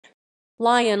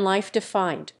Lion life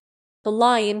defined. The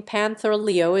lion Panthera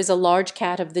leo is a large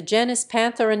cat of the genus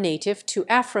Panthera native to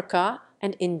Africa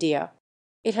and India.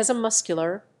 It has a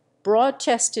muscular,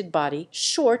 broad-chested body,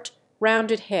 short,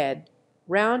 rounded head,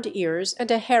 round ears, and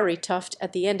a hairy tuft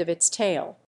at the end of its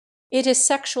tail. It is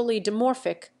sexually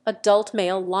dimorphic. Adult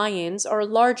male lions are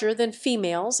larger than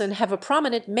females and have a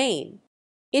prominent mane.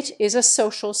 It is a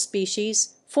social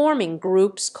species, forming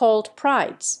groups called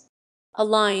prides. A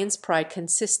lion's pride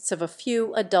consists of a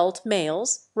few adult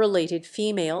males, related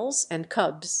females, and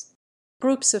cubs.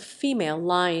 Groups of female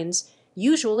lions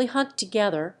usually hunt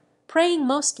together, preying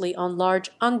mostly on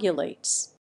large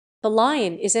ungulates. The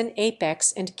lion is an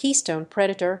apex and keystone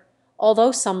predator,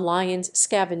 although some lions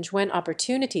scavenge when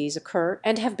opportunities occur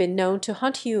and have been known to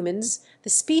hunt humans. The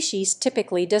species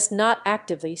typically does not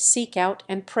actively seek out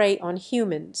and prey on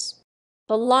humans.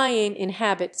 The lion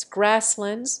inhabits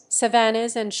grasslands,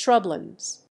 savannas, and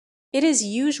shrublands. It is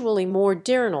usually more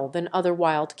diurnal than other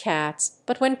wild cats,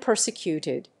 but when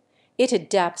persecuted, it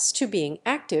adapts to being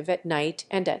active at night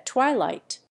and at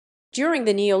twilight. During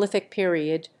the Neolithic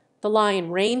period, the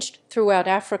lion ranged throughout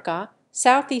Africa,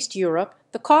 Southeast Europe,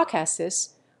 the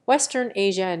Caucasus, Western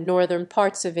Asia, and northern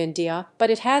parts of India,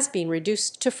 but it has been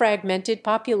reduced to fragmented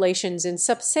populations in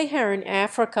sub-Saharan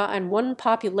Africa and one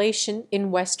population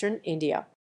in Western India.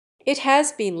 It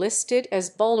has been listed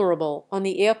as vulnerable on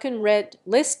the IUCN Red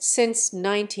List since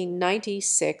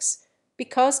 1996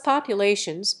 because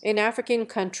populations in African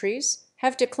countries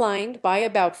have declined by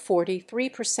about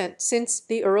 43% since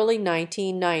the early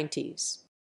 1990s.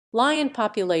 Lion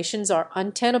populations are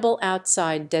untenable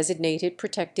outside designated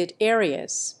protected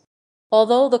areas.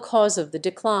 Although the cause of the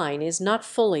decline is not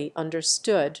fully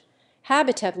understood,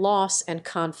 habitat loss and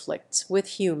conflicts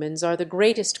with humans are the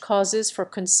greatest causes for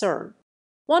concern.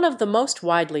 One of the most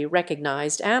widely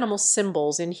recognized animal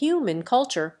symbols in human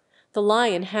culture, the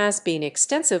lion has been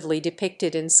extensively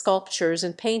depicted in sculptures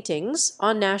and paintings,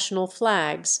 on national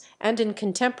flags, and in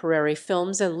contemporary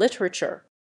films and literature.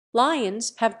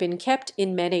 Lions have been kept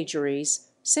in menageries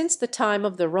since the time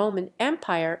of the Roman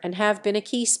Empire and have been a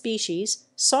key species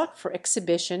sought for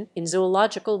exhibition in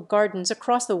zoological gardens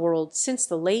across the world since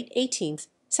the late 18th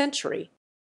century.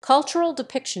 Cultural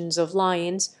depictions of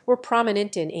lions were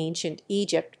prominent in ancient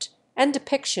Egypt, and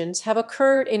depictions have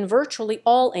occurred in virtually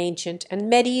all ancient and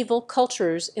medieval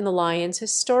cultures in the lion's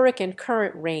historic and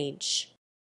current range.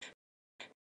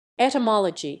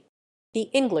 Etymology. The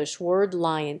English word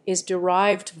lion is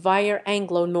derived via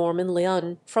Anglo-Norman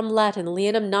leon from Latin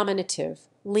leonum nominative,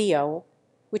 Leo,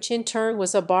 which in turn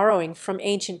was a borrowing from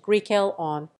ancient Greek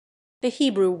elon. The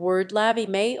Hebrew word lavi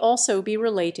may also be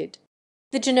related.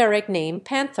 The generic name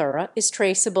Panthera is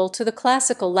traceable to the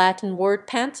classical Latin word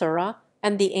panthera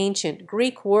and the ancient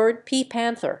Greek word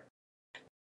panther.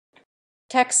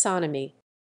 Taxonomy.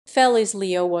 Felis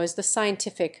leo was the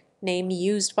scientific name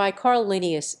used by Carl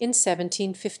Linnaeus in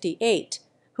 1758,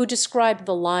 who described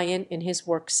the lion in his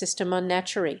work Systema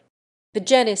Naturae. The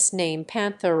genus name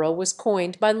Panthera was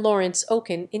coined by Lawrence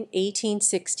Oken in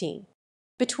 1816.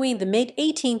 Between the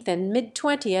mid-18th and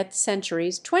mid-20th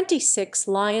centuries, 26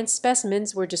 lion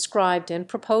specimens were described and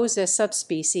proposed as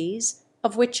subspecies,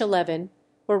 of which 11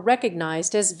 were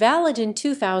recognized as valid in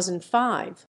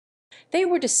 2005. They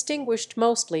were distinguished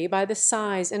mostly by the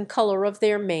size and color of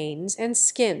their manes and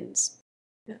skins.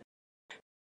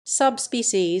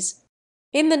 Subspecies.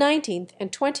 In the 19th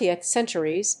and 20th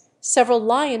centuries, several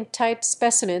lion-type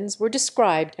specimens were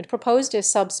described and proposed as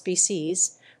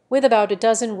subspecies, with about a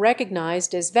dozen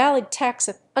recognized as valid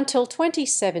taxa until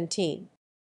 2017.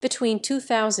 Between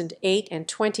 2008 and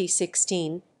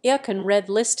 2016, IUCN Red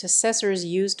List assessors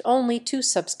used only two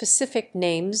subspecific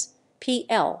names,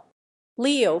 PL.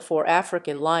 Leo for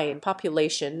African lion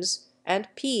populations, and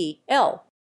PL,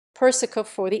 Persica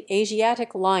for the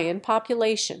Asiatic lion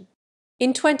population.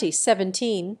 In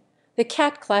 2017, the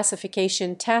Cat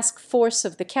Classification Task Force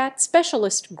of the Cat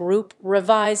Specialist Group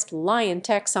revised lion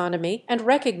taxonomy and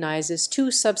recognizes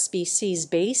two subspecies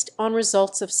based on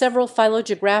results of several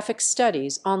phylogeographic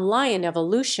studies on lion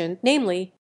evolution,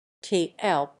 namely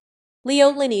TL. Leo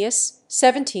Linnaeus,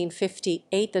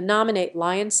 1758. The nominate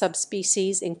lion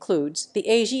subspecies includes the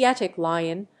Asiatic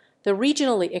lion, the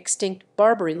regionally extinct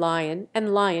Barbary lion,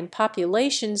 and lion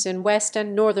populations in west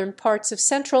and northern parts of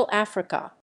Central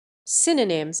Africa.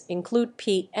 Synonyms include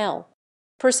PL.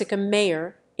 Persica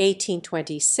mayer,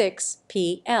 1826,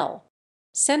 PL.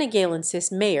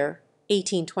 Senegalensis mayer,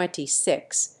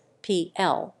 1826,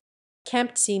 PL.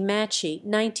 Kempsey Machi,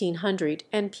 1900,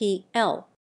 and PL.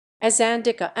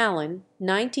 Azandica Allen,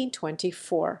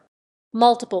 1924.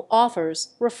 Multiple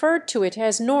authors referred to it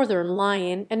as northern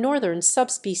lion and northern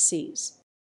subspecies.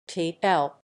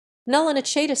 PL.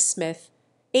 Melanochaeta Smith,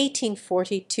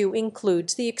 1842,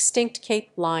 includes the extinct Cape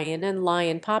lion and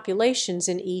lion populations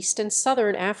in East and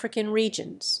Southern African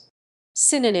regions.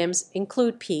 Synonyms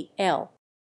include P. L.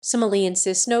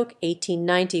 Somaliensis Noak,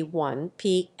 1891,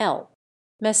 P. L.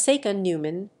 Maseka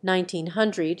Newman,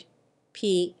 1900,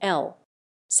 P. L.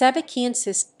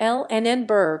 Savikiensis L. N.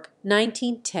 Berg,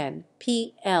 1910,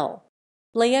 P. L.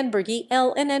 Leyenbergi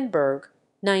L. N. Berg,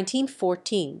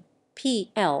 1914,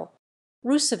 P. L.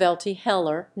 Roosevelti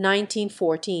Heller,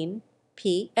 1914,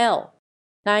 P. L.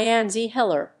 Nyanzi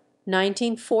Heller,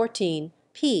 1914,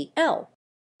 P. L.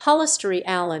 Hollistery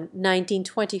Allen,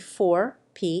 1924,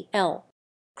 P. L.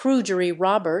 Krugery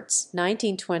Roberts,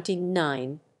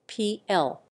 1929, P.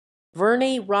 L.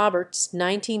 Verney Roberts,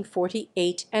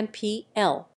 1948, and P.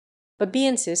 L.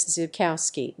 Babiensis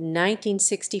Zukowski,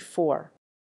 1964.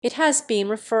 It has been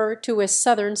referred to as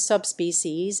southern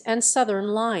subspecies and southern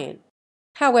lion.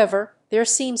 However, there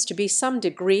seems to be some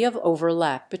degree of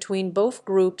overlap between both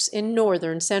groups in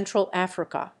northern Central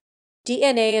Africa.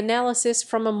 DNA analysis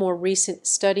from a more recent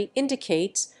study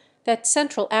indicates that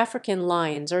Central African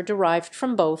lions are derived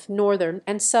from both northern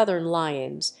and southern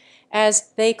lions,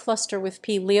 as they cluster with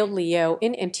P. leo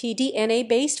in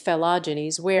mtDNA-based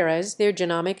phylogenies, whereas their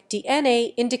genomic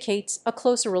DNA indicates a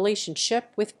closer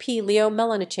relationship with P. leo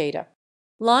melanochaeta.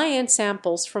 Lion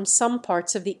samples from some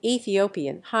parts of the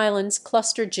Ethiopian highlands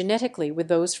cluster genetically with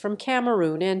those from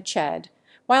Cameroon and Chad,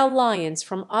 while lions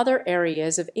from other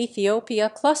areas of Ethiopia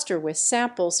cluster with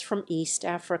samples from East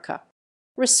Africa.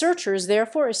 Researchers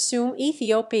therefore assume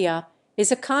Ethiopia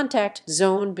is a contact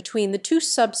zone between the two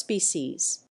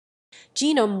subspecies.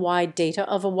 Genome-wide data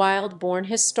of a wild-born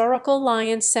historical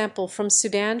lion sample from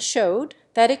Sudan showed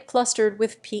that it clustered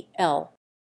with P.L.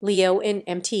 Leo in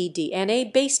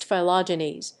mtDNA-based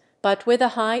phylogenies, but with a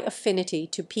high affinity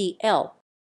to P.L.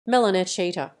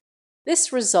 melanochaeta.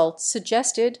 This result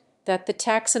suggested that the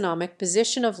taxonomic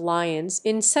position of lions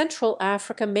in Central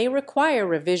Africa may require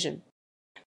revision.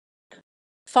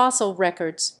 Fossil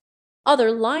records.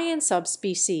 Other lion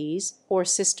subspecies, or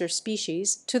sister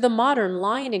species, to the modern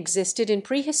lion existed in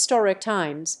prehistoric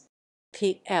times.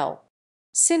 P.L.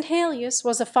 Synhelius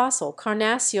was a fossil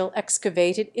carnassial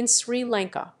excavated in Sri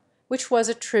Lanka, which was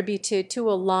attributed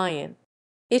to a lion.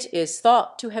 It is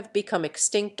thought to have become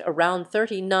extinct around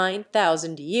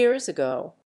 39,000 years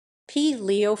ago. P.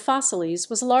 leo fossilis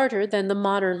was larger than the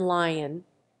modern lion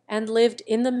and lived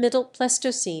in the Middle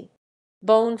Pleistocene.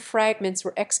 Bone fragments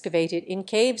were excavated in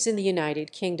caves in the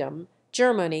United Kingdom,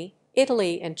 Germany,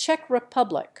 Italy, and Czech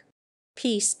Republic.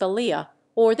 P. spelea,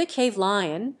 or the cave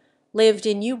lion, lived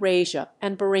in Eurasia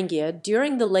and Beringia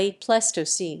during the late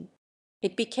Pleistocene.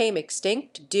 It became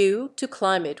extinct due to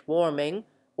climate warming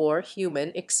or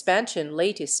human expansion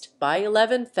latest by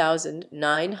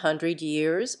 11,900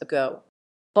 years ago.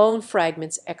 Bone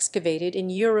fragments excavated in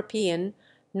European,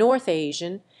 North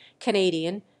Asian,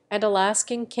 Canadian, and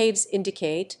Alaskan caves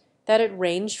indicate that it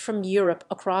ranged from Europe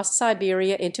across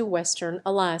Siberia into western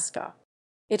Alaska.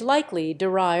 It likely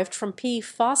derived from P.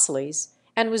 fossilis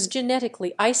and was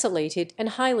genetically isolated and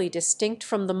highly distinct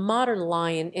from the modern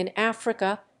lion in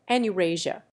Africa and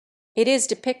Eurasia. It is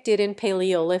depicted in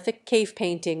Paleolithic cave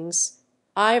paintings,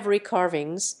 ivory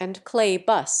carvings, and clay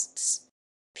busts.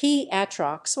 P.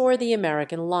 atrox, or the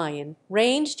American lion,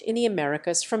 ranged in the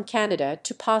Americas from Canada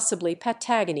to possibly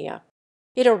Patagonia.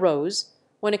 It arose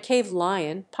when a cave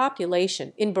lion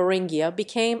population in Beringia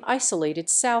became isolated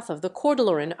south of the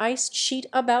Cordilleran ice sheet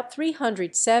about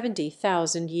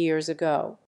 370,000 years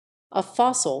ago. A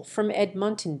fossil from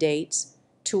Edmonton dates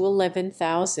to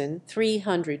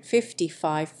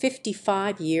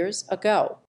 11,355 years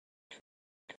ago.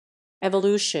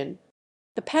 Evolution.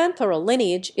 The Panthera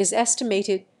lineage is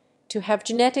estimated to have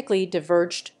genetically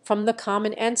diverged from the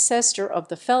common ancestor of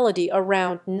the Felidae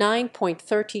around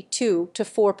 9.32 to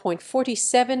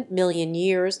 4.47 million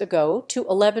years ago to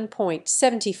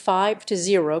 11.75 to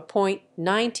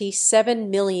 0.97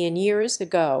 million years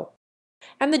ago.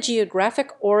 And the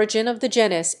geographic origin of the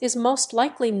genus is most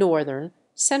likely northern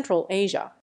Central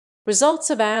Asia. Results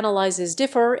of analyses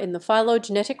differ in the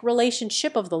phylogenetic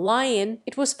relationship of the lion.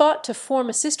 It was thought to form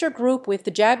a sister group with the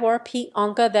jaguar P.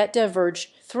 onca that diverged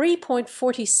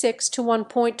 3.46 to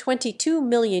 1.22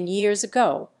 million years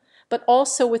ago, but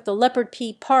also with the leopard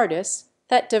P. pardus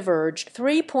that diverged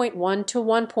 3.1 to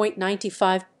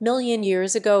 1.95 million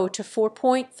years ago to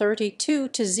 4.32 to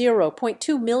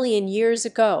 0.2 million years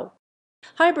ago.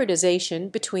 Hybridization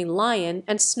between lion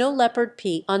and snow leopard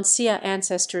P. oncea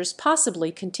ancestors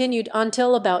possibly continued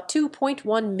until about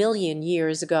 2.1 million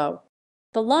years ago.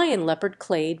 The lion-leopard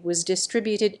clade was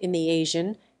distributed in the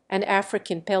Asian and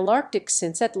African Palearctic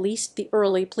since at least the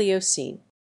early Pliocene.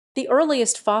 The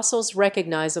earliest fossils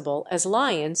recognizable as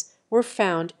lions were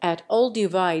found at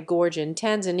Olduvai Gorge in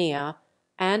Tanzania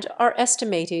and are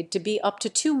estimated to be up to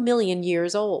 2 million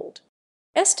years old.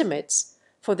 Estimates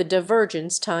for the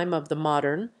divergence time of the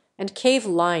modern and cave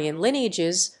lion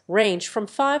lineages range from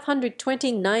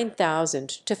 529,000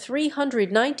 to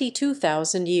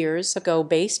 392,000 years ago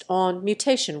based on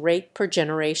mutation rate per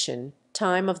generation,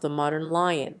 time of the modern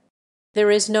lion. There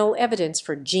is no evidence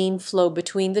for gene flow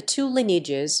between the two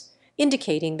lineages,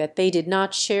 indicating that they did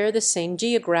not share the same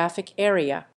geographic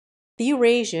area. The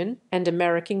Eurasian and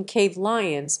American cave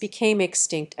lions became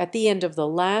extinct at the end of the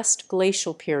last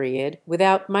glacial period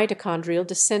without mitochondrial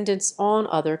descendants on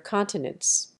other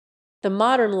continents. The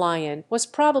modern lion was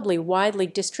probably widely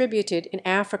distributed in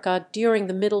Africa during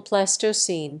the Middle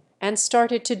Pleistocene and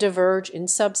started to diverge in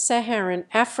sub-Saharan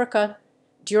Africa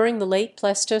during the late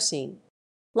Pleistocene.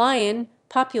 Lion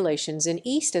populations in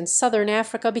East and Southern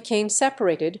Africa became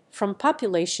separated from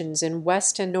populations in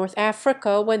West and North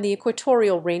Africa when the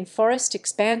equatorial rainforest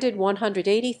expanded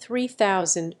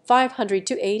 183,500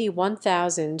 to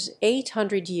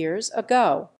 81,800 years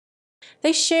ago.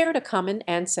 They shared a common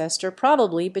ancestor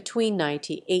probably between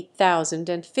 98,000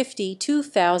 and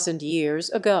 52,000 years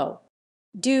ago.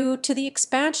 Due to the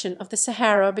expansion of the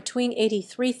Sahara between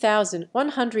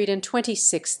 83,100 and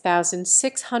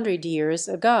 26,600 years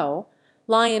ago,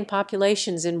 lion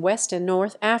populations in West and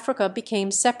North Africa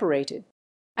became separated,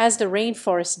 as the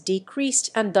rainforest decreased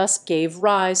and thus gave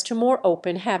rise to more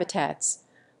open habitats.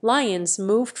 Lions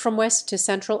moved from West to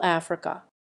Central Africa.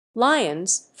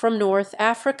 Lions from North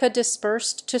Africa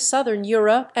dispersed to southern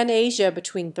Europe and Asia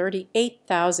between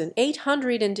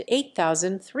 38,800 and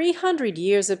 8,300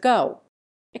 years ago.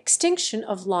 Extinction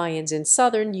of lions in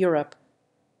southern Europe,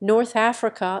 North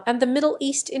Africa, and the Middle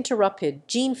East interrupted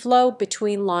gene flow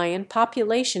between lion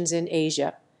populations in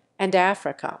Asia and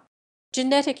Africa.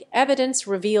 Genetic evidence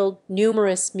revealed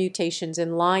numerous mutations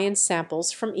in lion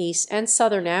samples from East and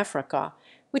Southern Africa,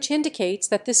 which indicates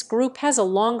that this group has a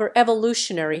longer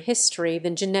evolutionary history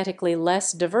than genetically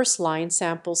less diverse lion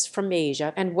samples from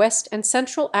Asia and West and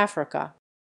Central Africa.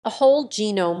 A whole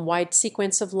genome-wide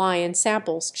sequence of lion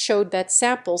samples showed that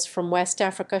samples from West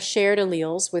Africa shared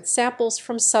alleles with samples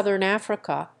from Southern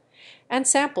Africa, and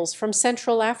samples from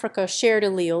Central Africa shared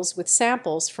alleles with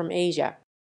samples from Asia.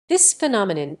 This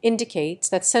phenomenon indicates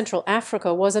that Central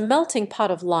Africa was a melting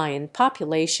pot of lion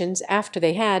populations after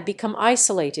they had become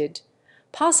isolated,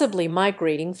 possibly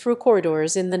migrating through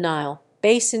corridors in the Nile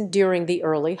basin during the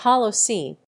early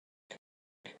Holocene.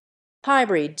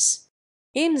 Hybrids.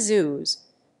 In zoos,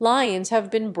 lions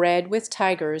have been bred with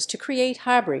tigers to create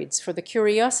hybrids for the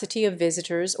curiosity of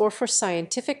visitors or for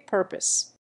scientific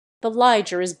purpose. The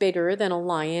liger is bigger than a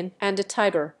lion and a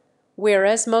tiger,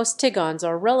 whereas most tigons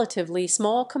are relatively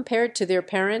small compared to their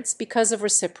parents because of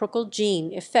reciprocal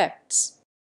gene effects.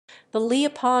 The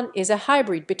leopon is a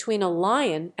hybrid between a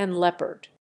lion and leopard.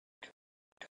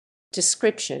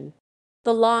 Description: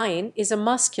 the lion is a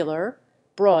muscular,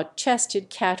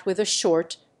 broad-chested cat with a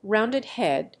short, rounded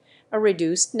head, a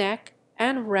reduced neck,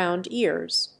 and round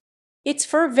ears. Its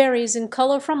fur varies in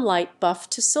color from light buff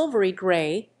to silvery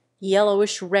gray,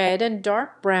 yellowish red, and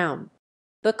dark brown.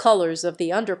 The colors of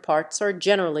the underparts are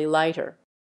generally lighter.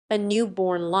 A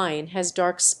newborn lion has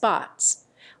dark spots,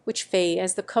 which fade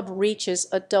as the cub reaches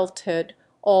adulthood,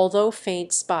 although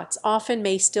faint spots often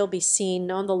may still be seen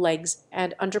on the legs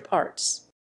and underparts.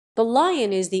 The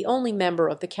lion is the only member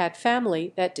of the cat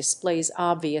family that displays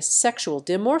obvious sexual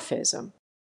dimorphism.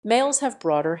 Males have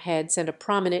broader heads and a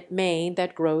prominent mane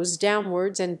that grows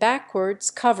downwards and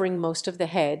backwards, covering most of the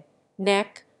head,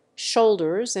 neck,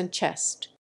 shoulders, and chest.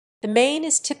 The mane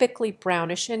is typically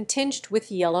brownish and tinged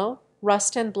with yellow,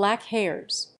 rust, and black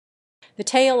hairs. The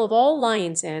tail of all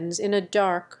lions ends in a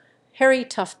dark, hairy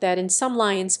tuft that in some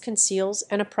lions conceals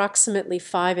an approximately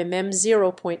 5 mm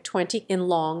 (0.20 in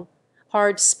long,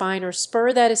 hard spine or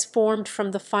spur that is formed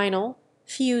from the final,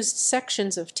 fused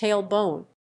sections of tail bone.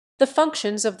 The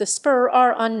functions of the spur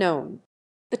are unknown.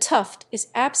 The tuft is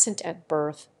absent at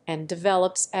birth and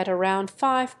develops at around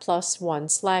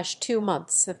 5+1/2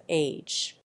 months of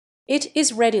age. It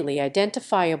is readily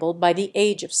identifiable by the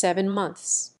age of 7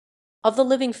 months. Of the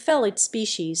living felid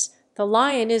species, the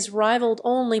lion is rivaled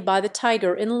only by the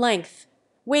tiger in length,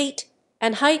 weight,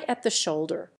 and height at the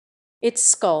shoulder. Its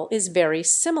skull is very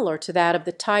similar to that of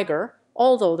the tiger,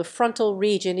 although the frontal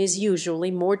region is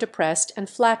usually more depressed and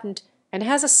flattened and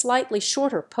has a slightly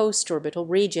shorter postorbital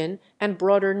region and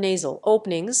broader nasal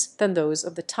openings than those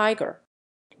of the tiger.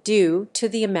 Due to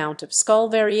the amount of skull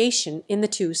variation in the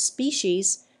two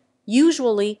species,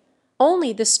 usually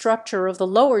Only the structure of the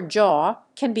lower jaw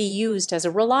can be used as a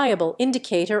reliable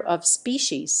indicator of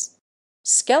species.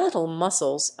 Skeletal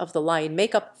muscles of the lion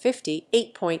make up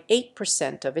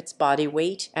 58.8% of its body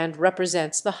weight and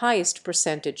represents the highest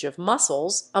percentage of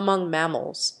muscles among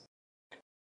mammals.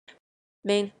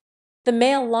 Mane. The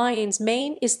male lion's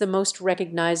mane is the most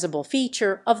recognizable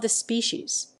feature of the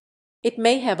species. It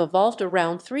may have evolved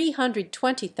around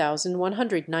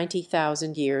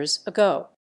 320,000–190,000 years ago.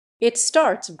 It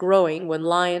starts growing when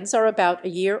lions are about a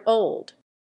year old.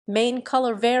 Mane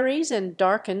color varies and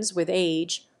darkens with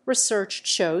age. Research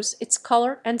shows its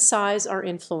color and size are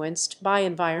influenced by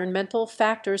environmental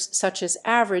factors such as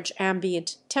average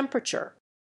ambient temperature.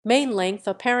 Mane length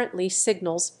apparently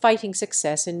signals fighting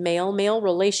success in male-male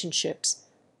relationships.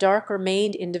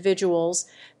 Darker-maned individuals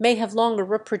may have longer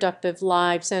reproductive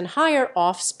lives and higher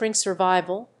offspring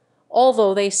survival,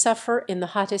 although they suffer in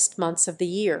the hottest months of the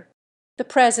year. The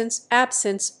presence,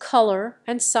 absence, color,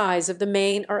 and size of the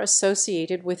mane are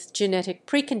associated with genetic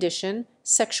precondition,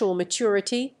 sexual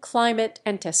maturity, climate,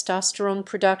 and testosterone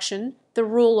production. The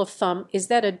rule of thumb is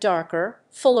that a darker,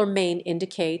 fuller mane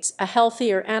indicates a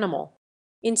healthier animal.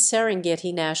 In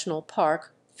Serengeti National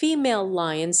Park, female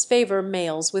lions favor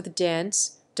males with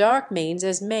dense, dark manes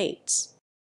as mates.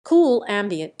 Cool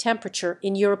ambient temperature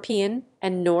in European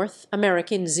and North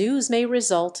American zoos may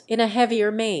result in a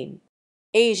heavier mane.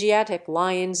 Asiatic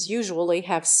lions usually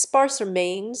have sparser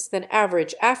manes than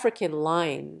average African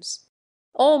lions.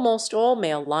 Almost all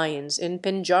male lions in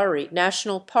Pinjari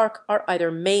National Park are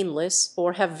either maneless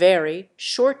or have very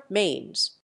short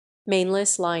manes.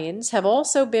 Maneless lions have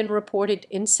also been reported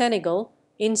in Senegal,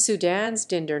 in Sudan's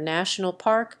Dinder National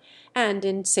Park, and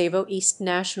in Tsavo East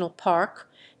National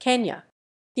Park, Kenya.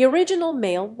 The original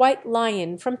male white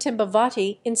lion from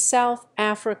Timbavati in South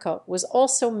Africa was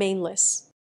also maneless.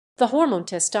 The hormone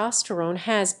testosterone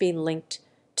has been linked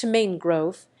to mane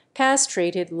growth.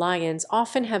 Castrated lions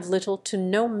often have little to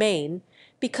no mane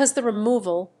because the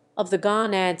removal of the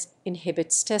gonads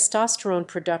inhibits testosterone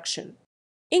production.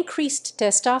 Increased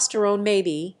testosterone may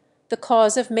be the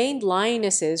cause of maned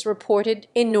lionesses reported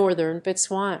in northern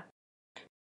Botswana.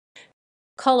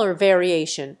 Color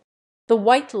variation. The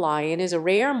white lion is a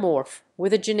rare morph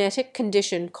with a genetic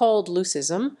condition called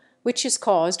leucism, which is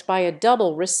caused by a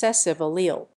double recessive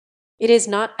allele. It is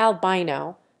not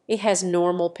albino. It has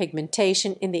normal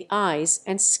pigmentation in the eyes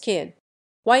and skin.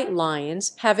 White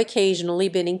lions have occasionally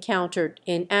been encountered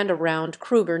in and around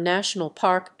Kruger National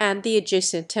Park and the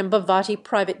adjacent Timbavati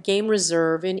Private Game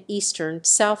Reserve in eastern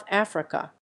South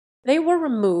Africa. They were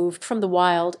removed from the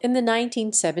wild in the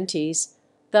 1970s,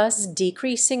 thus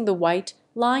decreasing the white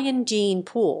lion gene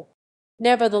pool.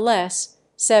 Nevertheless,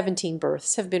 17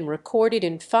 births have been recorded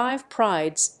in 5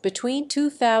 prides between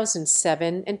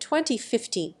 2007 and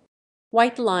 2015.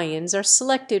 White lions are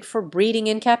selected for breeding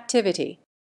in captivity.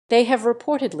 They have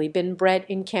reportedly been bred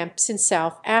in camps in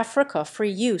South Africa for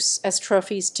use as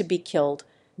trophies to be killed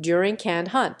during canned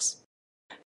hunts.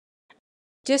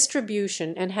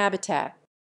 Distribution and habitat.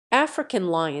 African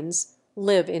lions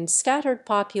live in scattered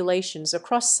populations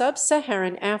across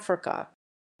sub-Saharan Africa.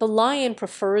 The lion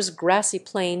prefers grassy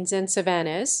plains and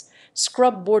savannas,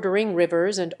 scrub bordering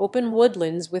rivers, and open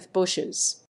woodlands with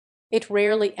bushes. It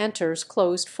rarely enters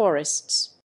closed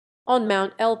forests. On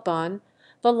Mount Elbon,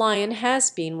 the lion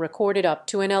has been recorded up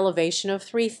to an elevation of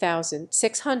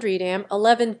 3,600 m,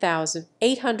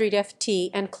 11,800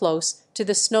 ft, and close to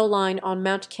the snowline on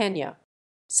Mount Kenya.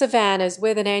 Savannas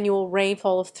with an annual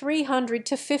rainfall of 300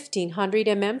 to 1,500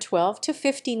 mm, 12 to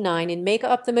 59 in make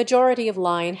up the majority of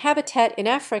lion habitat in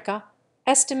Africa,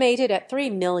 estimated at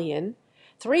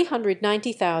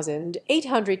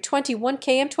 3,390,821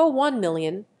 km to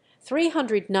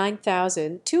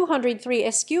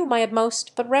 1,309,203 sq mi at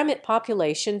most, but remnant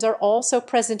populations are also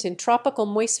present in tropical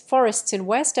moist forests in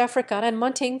West Africa and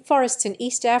montane forests in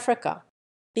East Africa.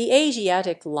 The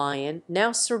Asiatic lion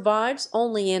now survives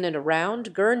only in and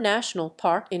around Gir National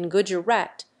Park in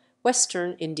Gujarat,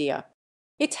 western India.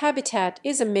 Its habitat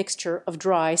is a mixture of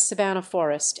dry savanna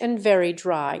forest and very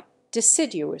dry,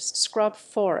 deciduous scrub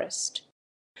forest.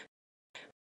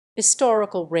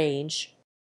 Historical range.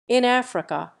 In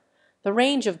Africa, the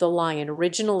range of the lion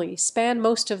originally spanned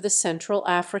most of the Central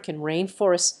African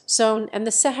rainforest zone and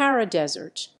the Sahara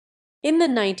Desert. In the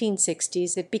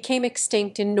 1960s, it became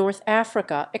extinct in North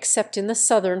Africa, except in the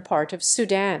southern part of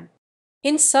Sudan.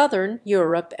 In southern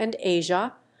Europe and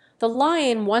Asia, the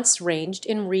lion once ranged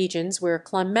in regions where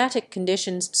climatic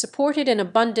conditions supported an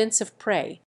abundance of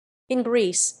prey. In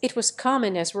Greece, it was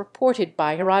common as reported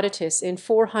by Herodotus in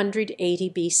 480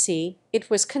 BC.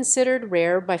 It was considered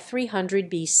rare by 300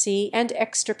 BC and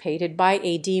extirpated by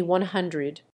AD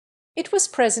 100. It was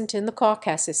present in the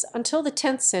Caucasus until the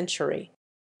 10th century.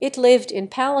 It lived in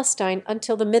Palestine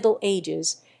until the Middle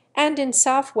Ages, and in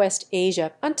Southwest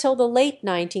Asia until the late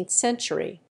 19th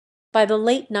century. By the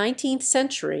late 19th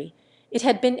century, it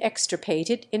had been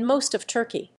extirpated in most of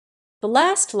Turkey. The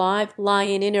last live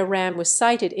lion in Iran was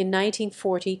sighted in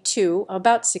 1942,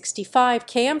 about 65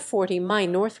 km 40 mi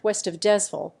northwest of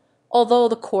Desvel, although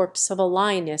the corpse of a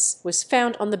lioness was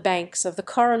found on the banks of the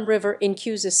Karan River in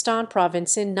Khuzestan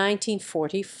province in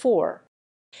 1944.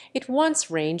 It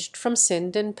once ranged from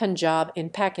Sindh and Punjab in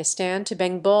Pakistan to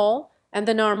Bengal and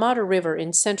the Narmada River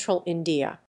in central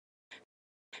India.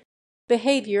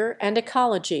 Behavior and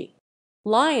ecology.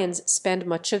 Lions spend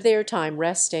much of their time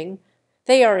resting.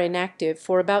 They are inactive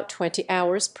for about 20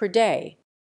 hours per day.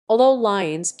 Although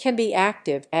lions can be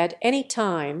active at any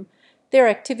time, their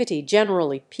activity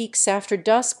generally peaks after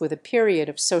dusk with a period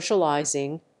of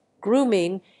socializing,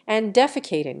 grooming, and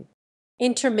defecating.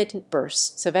 Intermittent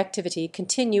bursts of activity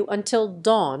continue until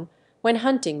dawn, when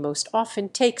hunting most often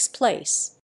takes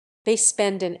place. They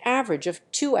spend an average of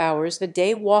 2 hours a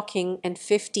day walking and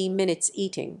 15 minutes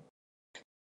eating.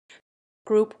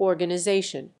 Group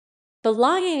organization. The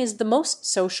lion is the most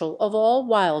social of all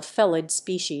wild felid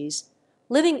species,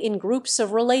 living in groups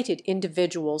of related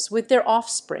individuals with their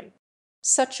offspring.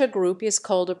 Such a group is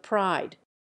called a pride.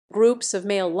 Groups of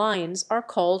male lions are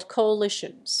called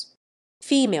coalitions.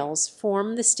 Females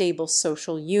form the stable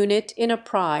social unit in a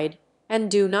pride and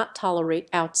do not tolerate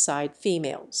outside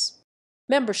females.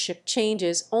 Membership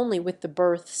changes only with the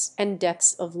births and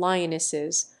deaths of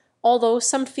lionesses, although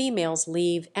some females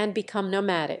leave and become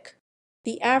nomadic.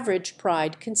 The average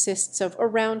pride consists of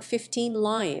around 15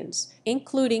 lions,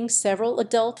 including several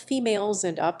adult females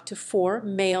and up to 4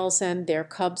 males and their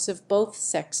cubs of both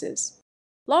sexes.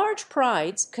 Large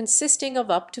prides, consisting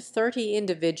of up to 30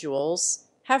 individuals,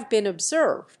 have been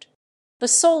observed. The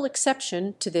sole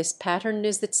exception to this pattern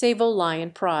is the Tsavo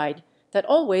lion pride, that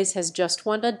always has just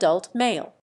one adult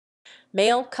male.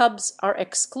 Male cubs are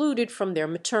excluded from their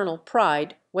maternal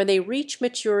pride when they reach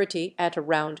maturity at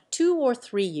around 2 or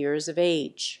 3 years of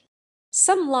age.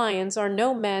 Some lions are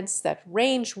nomads that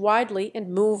range widely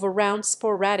and move around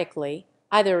sporadically,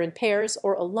 either in pairs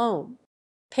or alone.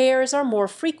 Pairs are more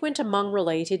frequent among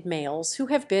related males who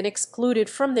have been excluded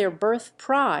from their birth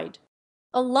pride.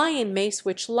 A lion may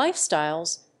switch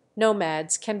lifestyles.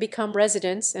 Nomads can become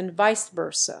residents and vice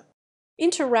versa.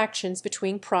 Interactions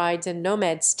between prides and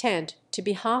nomads tend to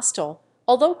be hostile,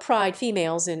 although pride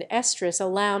females in estrus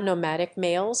allow nomadic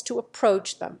males to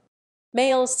approach them.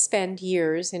 Males spend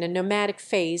years in a nomadic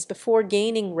phase before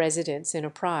gaining residence in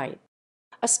a pride.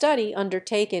 A study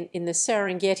undertaken in the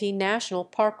Serengeti National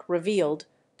Park revealed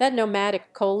that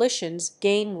nomadic coalitions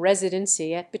gain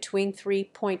residency at between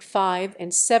 3.5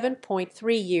 and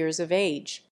 7.3 years of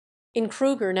age. In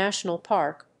Kruger National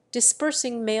Park,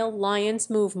 dispersing male lions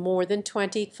move more than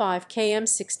 25 km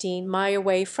 16 mi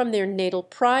away from their natal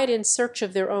pride in search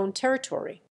of their own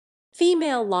territory.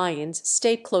 Female lions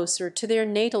stay closer to their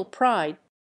natal pride.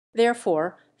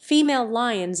 Therefore, female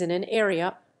lions in an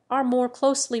area are more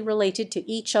closely related to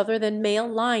each other than male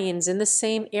lions in the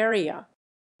same area.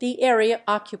 The area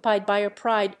occupied by a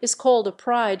pride is called a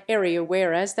pride area,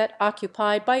 whereas that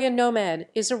occupied by a nomad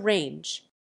is a range.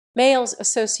 Males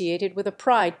associated with a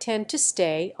pride tend to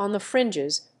stay on the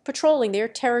fringes, patrolling their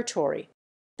territory.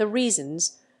 The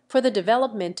reasons for the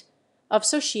development of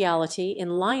sociality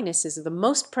in lionesses the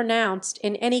most pronounced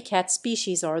in any cat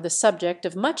species are the subject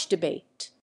of much debate.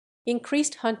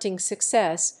 Increased hunting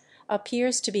success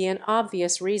appears to be an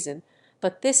obvious reason,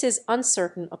 but this is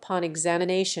uncertain upon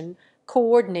examination.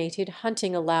 Coordinated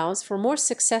hunting allows for more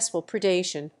successful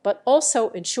predation, but also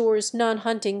ensures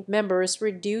non-hunting members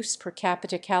reduce per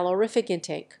capita calorific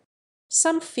intake.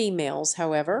 Some females,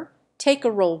 however, take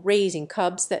a role raising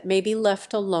cubs that may be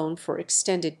left alone for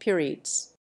extended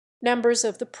periods. Members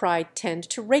of the pride tend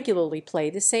to regularly play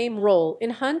the same role in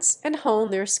hunts and hone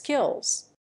their skills.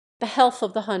 The health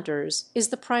of the hunters is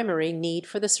the primary need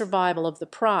for the survival of the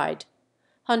pride.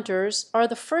 Hunters are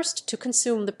the first to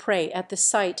consume the prey at the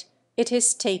site it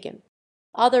is taken.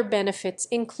 Other benefits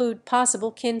include possible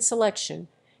kin selection,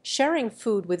 sharing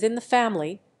food within the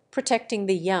family, protecting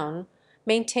the young,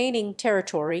 maintaining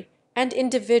territory, and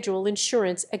individual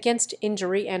insurance against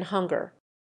injury and hunger.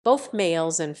 Both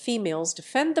males and females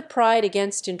defend the pride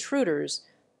against intruders,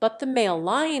 but the male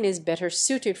lion is better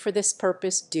suited for this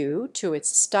purpose due to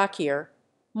its stockier,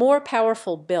 more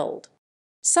powerful build.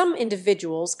 Some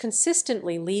individuals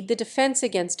consistently lead the defense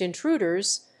against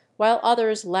intruders, while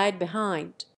others lag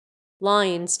behind.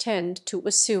 Lions tend to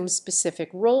assume specific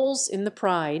roles in the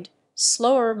pride.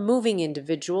 Slower moving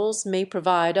individuals may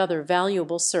provide other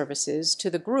valuable services to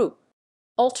the group.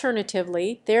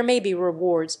 Alternatively, there may be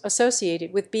rewards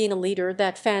associated with being a leader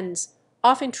that fends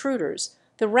off intruders.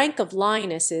 The rank of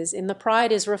lionesses in the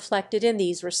pride is reflected in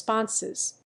these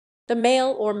responses. The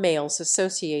male or males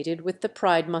associated with the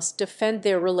pride must defend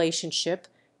their relationship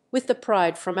with the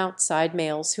pride from outside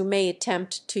males who may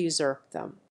attempt to usurp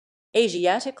them.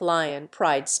 Asiatic lion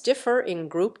prides differ in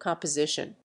group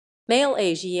composition. Male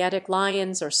Asiatic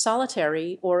lions are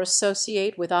solitary or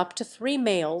associate with up to 3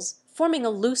 males, forming a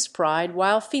loose pride,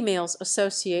 while females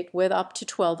associate with up to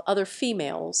 12 other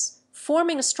females,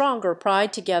 forming a stronger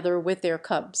pride together with their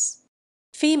cubs.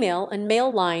 Female and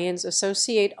male lions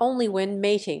associate only when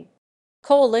mating.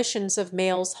 Coalitions of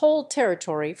males hold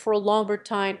territory for a longer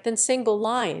time than single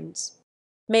lions.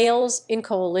 Males in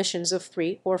coalitions of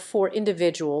 3 or 4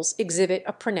 individuals exhibit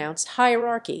a pronounced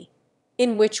hierarchy,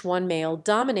 in which one male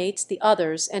dominates the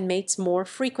others and mates more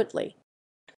frequently.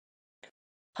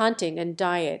 Hunting and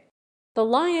diet. The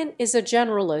lion is a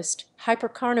generalist,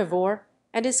 hypercarnivore,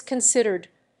 and is considered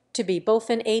to be both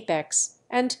an apex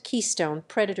and keystone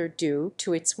predator due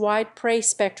to its wide prey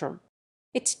spectrum.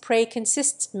 Its prey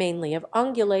consists mainly of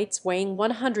ungulates weighing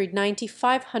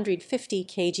 190–550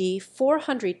 kg,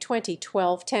 420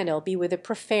 12–10 lb, with a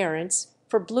preference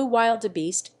for blue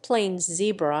wildebeest, plains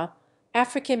zebra,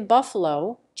 African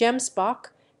buffalo,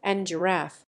 gemsbok, and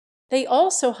giraffe. They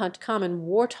also hunt common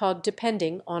warthog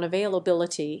depending on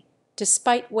availability,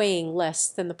 despite weighing less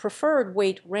than the preferred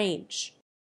weight range.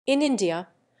 In India,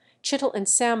 chital and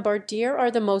sambar deer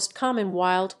are the most common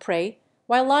wild prey,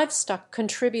 while livestock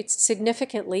contributes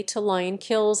significantly to lion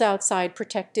kills outside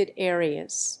protected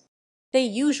areas. They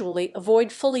usually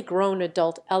avoid fully grown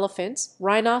adult elephants,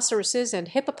 rhinoceroses, and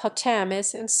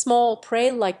hippopotamus, and small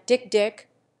prey like dik-dik,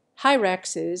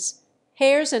 hyraxes,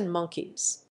 hares, and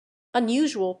monkeys.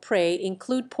 Unusual prey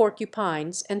include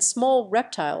porcupines and small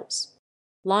reptiles.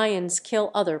 Lions kill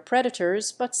other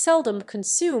predators, but seldom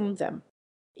consume them.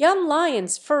 Young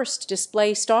lions first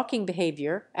display stalking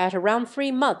behavior at around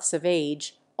 3 months of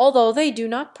age, although they do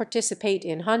not participate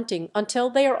in hunting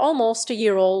until they are almost a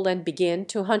year old and begin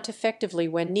to hunt effectively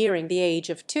when nearing the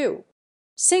age of 2.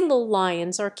 Single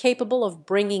lions are capable of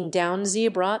bringing down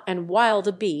zebra and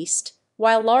wildebeest,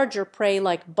 while larger prey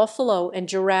like buffalo and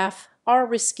giraffe are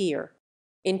riskier.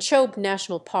 In Chobe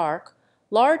National Park,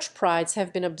 large prides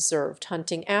have been observed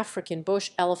hunting African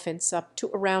bush elephants up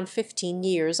to around 15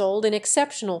 years old in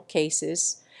exceptional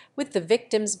cases, with the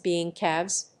victims being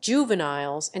calves,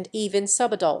 juveniles, and even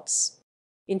subadults.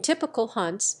 In typical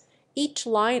hunts, each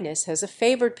lioness has a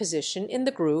favored position in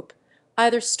the group,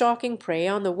 either stalking prey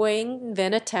on the wing,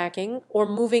 then attacking, or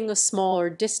moving a smaller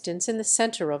distance in the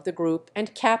center of the group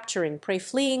and capturing prey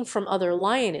fleeing from other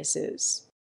lionesses.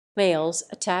 Males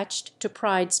attached to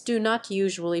prides do not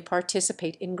usually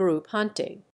participate in group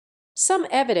hunting. Some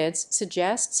evidence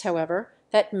suggests, however,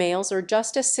 that males are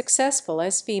just as successful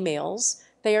as females.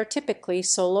 They are typically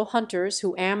solo hunters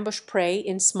who ambush prey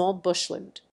in small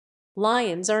bushland.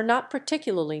 Lions are not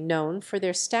particularly known for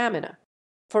their stamina.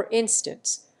 For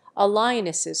instance, a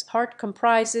lioness's heart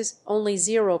comprises only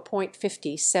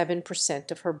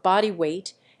 0.57% of her body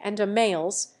weight, and a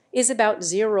male's is about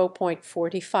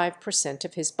 0.45%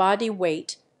 of his body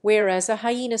weight, whereas a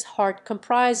hyena's heart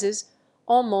comprises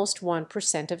almost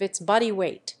 1% of its body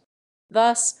weight.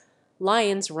 Thus,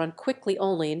 lions run quickly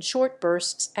only in short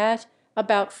bursts at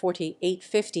about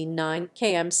 48–59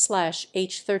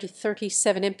 km/h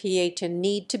 30–37 mph and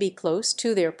need to be close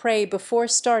to their prey before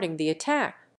starting the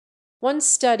attack. One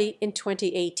study in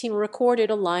 2018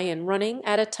 recorded a lion running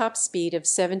at a top speed of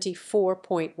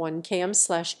 74.1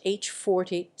 km/h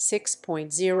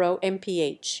 46.0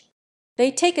 mph.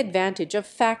 They take advantage of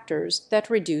factors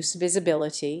that reduce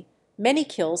visibility. Many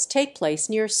kills take place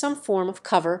near some form of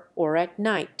cover or at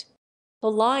night.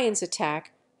 The lion's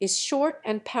attack is short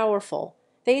and powerful.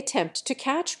 They attempt to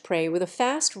catch prey with a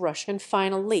fast rush and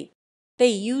final leap. They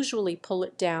usually pull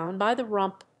it down by the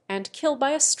rump and kill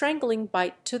by a strangling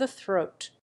bite to the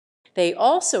throat. They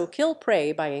also kill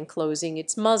prey by enclosing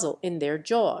its muzzle in their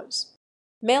jaws.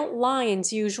 Male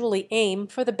lions usually aim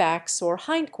for the backs or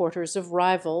hindquarters of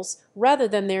rivals rather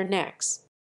than their necks.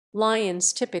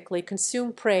 Lions typically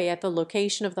consume prey at the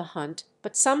location of the hunt,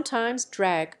 but sometimes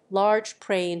drag large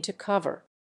prey into cover.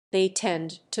 They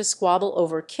tend to squabble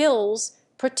over kills,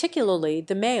 particularly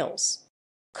the males.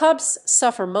 Cubs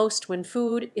suffer most when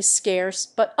food is scarce,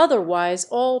 but otherwise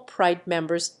all pride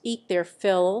members eat their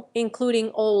fill,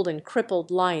 including old and crippled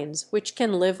lions, which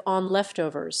can live on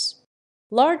leftovers.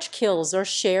 Large kills are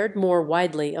shared more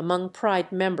widely among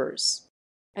pride members.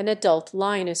 An adult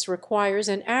lioness requires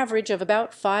an average of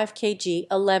about 5 kg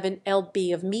 11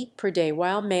 lb of meat per day,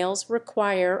 while males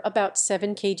require about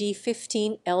 7 kg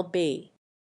 15 lb.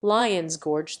 Lions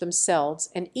gorge themselves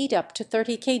and eat up to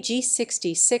 30 kg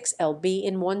 66 lb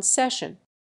in one session.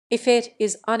 If it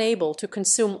is unable to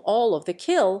consume all of the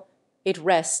kill, it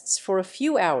rests for a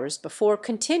few hours before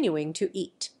continuing to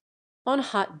eat. On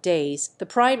hot days, the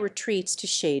pride retreats to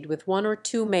shade with one or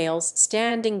two males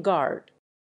standing guard.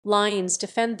 Lions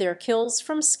defend their kills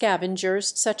from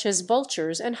scavengers such as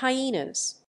vultures and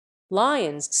hyenas.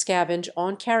 Lions scavenge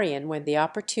on carrion when the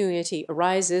opportunity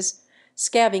arises,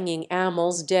 scavenging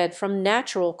animals dead from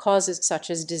natural causes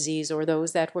such as disease or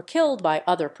those that were killed by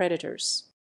other predators.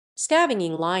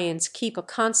 Scavenging lions keep a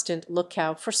constant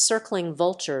lookout for circling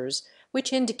vultures,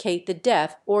 which indicate the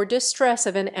death or distress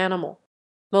of an animal.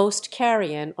 Most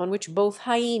carrion on which both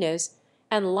hyenas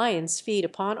and lions feed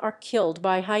upon are killed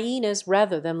by hyenas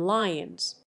rather than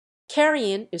lions.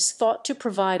 Carrion is thought to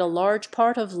provide a large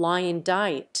part of lion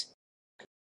diet.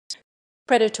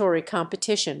 Predatory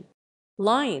competition.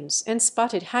 Lions and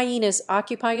spotted hyenas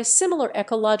occupy a similar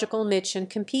ecological niche and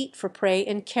compete for prey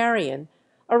and carrion.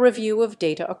 A review of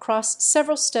data across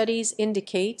several studies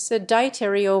indicates a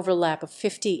dietary overlap of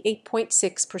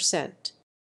 58.6%.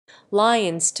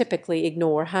 Lions typically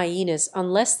ignore hyenas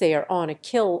unless they are on a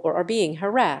kill or are being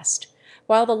harassed,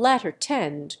 while the latter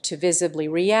tend to visibly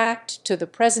react to the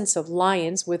presence of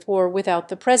lions with or without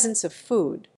the presence of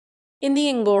food. In the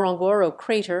Ngorongoro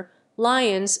crater,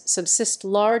 lions subsist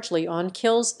largely on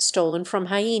kills stolen from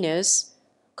hyenas,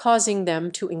 causing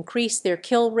them to increase their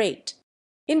kill rate.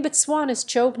 In Botswana's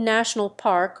Chobe National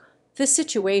Park, the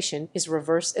situation is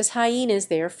reversed as hyenas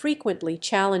there frequently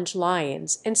challenge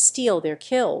lions and steal their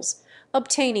kills,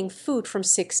 obtaining food from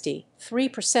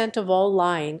 63% of all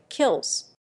lion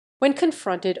kills. When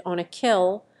confronted on a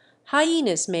kill,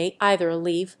 hyenas may either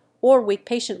leave or wait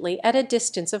patiently at a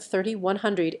distance of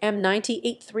 3,100 m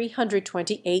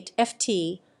 98,328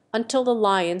 ft until the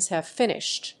lions have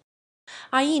finished.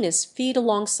 Hyenas feed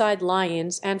alongside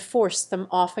lions and force them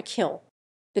off a kill.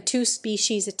 The two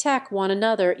species attack one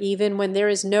another even when there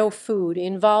is no food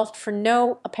involved for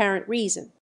no apparent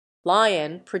reason.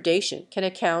 Lion predation can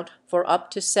account for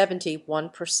up to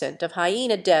 71% of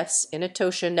hyena deaths in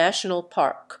Etosha National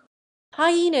Park.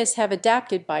 Hyenas have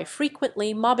adapted by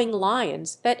frequently mobbing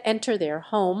lions that enter their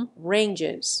home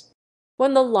ranges.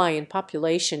 When the lion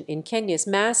population in Kenya's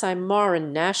Masai Mara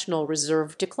National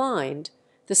Reserve declined,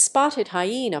 the spotted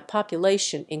hyena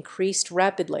population increased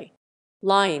rapidly.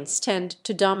 Lions tend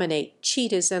to dominate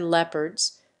cheetahs and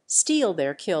leopards, steal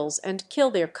their kills and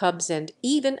kill their cubs and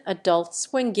even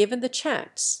adults when given the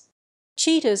chance.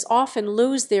 Cheetahs often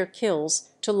lose their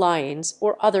kills to lions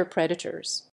or other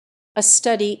predators. A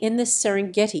study in the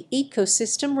Serengeti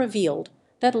ecosystem revealed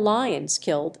that lions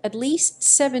killed at least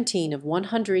 17 of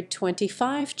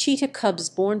 125 cheetah cubs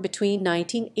born between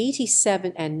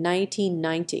 1987 and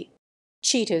 1990.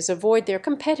 Cheetahs avoid their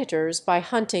competitors by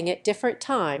hunting at different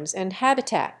times and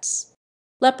habitats.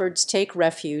 Leopards take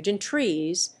refuge in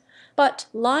trees, but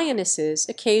lionesses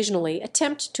occasionally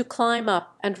attempt to climb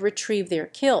up and retrieve their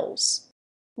kills.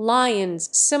 Lions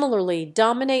similarly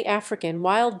dominate African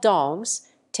wild dogs,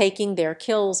 taking their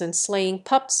kills and slaying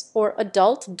pups or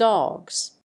adult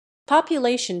dogs.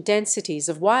 Population densities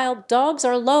of wild dogs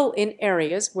are low in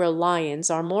areas where lions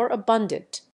are more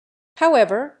abundant.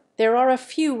 However, there are a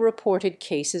few reported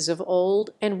cases of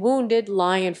old and wounded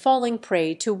lion falling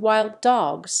prey to wild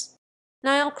dogs.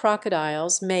 Nile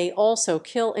crocodiles may also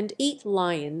kill and eat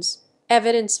lions,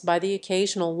 evidenced by the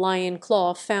occasional lion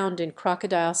claw found in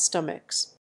crocodile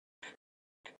stomachs.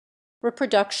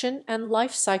 Reproduction and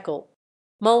life cycle.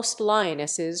 Most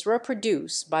lionesses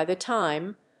reproduce by the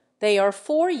time they are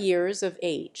 4 years of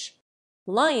age.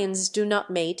 Lions do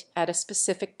not mate at a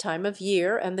specific time of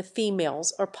year and the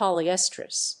females are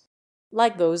polyestrous.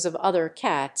 Like those of other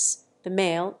cats, the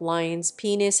male lion's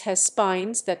penis has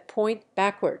spines that point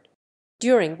backward.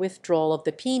 During withdrawal of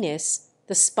the penis,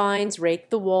 the spines rake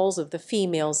the walls of the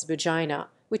female's vagina,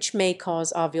 which may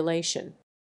cause ovulation.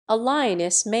 A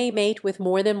lioness may mate with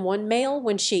more than one male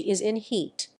when she is in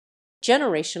heat.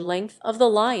 Generation length of the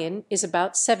lion is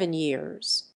about 7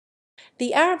 years.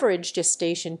 The average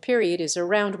gestation period is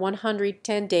around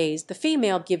 110 days. The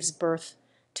female gives birth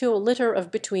to a litter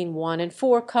of between 1 and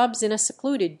 4 cubs in a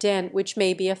secluded den, which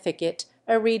may be a thicket,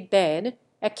 a reed bed,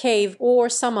 a cave, or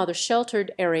some other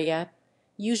sheltered area,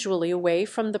 usually away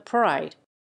from the pride.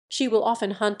 She will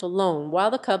often hunt alone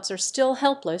while the cubs are still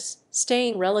helpless,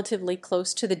 staying relatively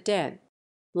close to the den.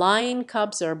 Lion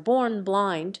cubs are born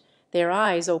blind, their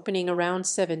eyes opening around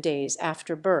 7 days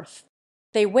after birth.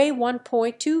 They weigh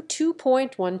 1.2 to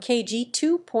 2.1 kg,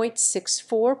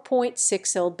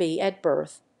 2.64.6 lb at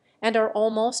birth, and are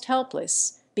almost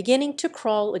helpless, beginning to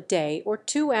crawl a day or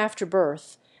two after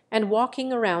birth, and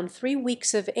walking around 3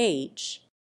 weeks of age.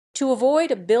 To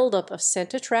avoid a buildup of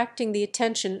scent attracting the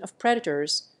attention of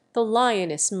predators, the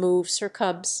lioness moves her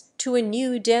cubs to a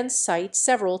new dense site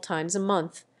several times a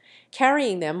month,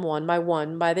 carrying them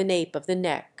one by the nape of the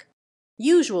neck.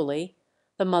 Usually,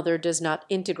 the mother does not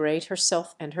integrate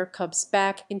herself and her cubs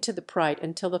back into the pride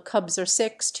until the cubs are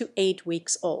 6 to 8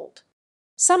 weeks old.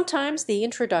 Sometimes the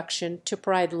introduction to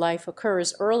pride life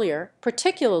occurs earlier,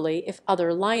 particularly if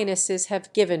other lionesses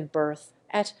have given birth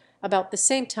at about the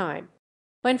same time.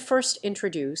 When first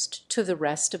introduced to the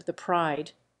rest of the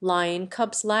pride, lion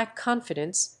cubs lack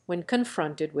confidence when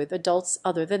confronted with adults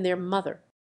other than their mother.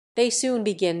 They soon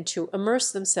begin to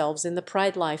immerse themselves in the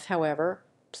pride life, however,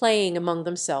 playing among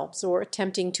themselves or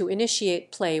attempting to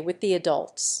initiate play with the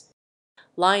adults.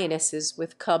 Lionesses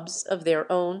with cubs of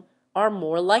their own are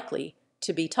more likely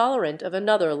to be tolerant of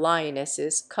another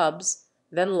lioness's cubs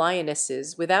than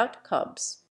lionesses without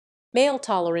cubs. Male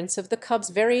tolerance of the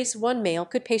cubs varies. One male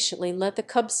could patiently let the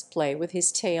cubs play with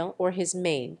his tail or his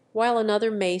mane, while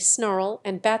another may snarl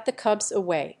and bat the cubs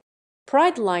away.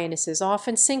 Pride lionesses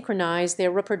often synchronize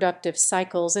their reproductive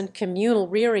cycles and communal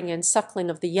rearing and suckling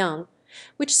of the young,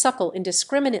 which suckle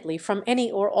indiscriminately from any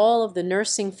or all of the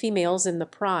nursing females in the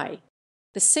pride.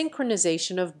 The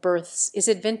synchronization of births is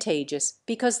advantageous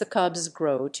because the cubs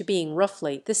grow to being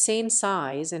roughly the same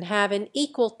size and have an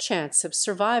equal chance of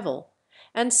survival,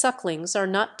 and sucklings are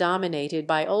not dominated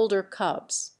by older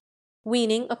cubs.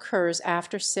 Weaning occurs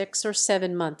after 6 or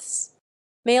 7 months.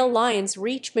 Male lions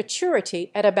reach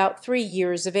maturity at about 3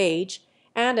 years of age,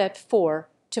 and at 4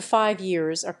 to 5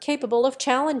 years are capable of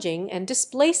challenging and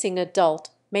displacing adult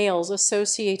males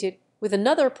associated with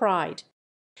another pride.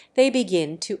 They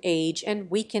begin to age and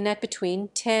weaken at between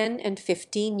 10 and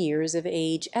 15 years of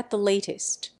age at the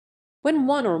latest. When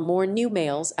one or more new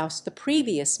males oust the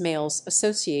previous males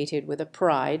associated with a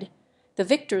pride, the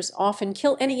victors often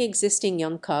kill any existing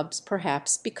young cubs,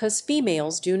 perhaps because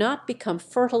females do not become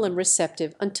fertile and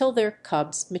receptive until their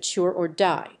cubs mature or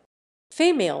die.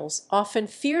 Females often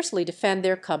fiercely defend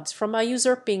their cubs from a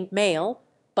usurping male,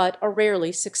 but are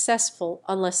rarely successful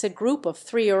unless a group of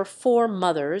 3 or 4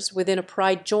 mothers within a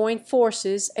pride join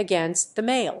forces against the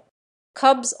male.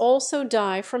 Cubs also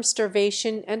die from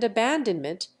starvation and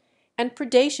abandonment, and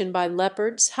predation by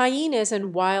leopards, hyenas,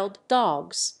 and wild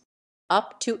dogs.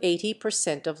 Up to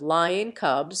 80% of lion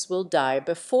cubs will die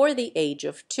before the age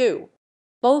of 2.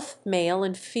 Both male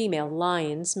and female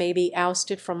lions may be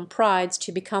ousted from prides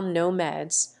to become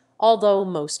nomads, although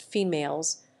most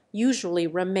females usually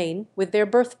remain with their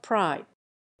birth pride.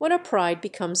 When a pride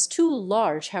becomes too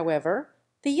large, however,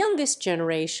 the youngest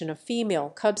generation of female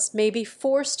cubs may be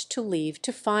forced to leave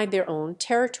to find their own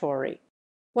territory.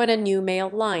 When a new male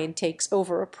lion takes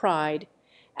over a pride,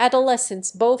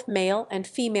 adolescents, both male and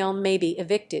female, may be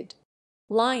evicted.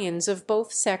 Lions of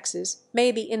both sexes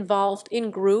may be involved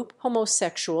in group,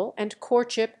 homosexual, and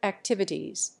courtship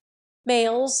activities.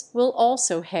 Males will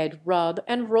also head, rub,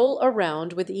 and roll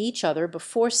around with each other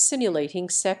before simulating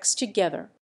sex together.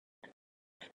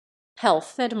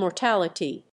 Health and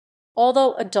mortality.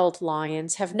 Although adult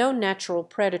lions have no natural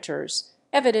predators,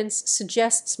 evidence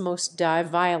suggests most die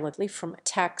violently from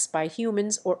attacks by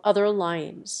humans or other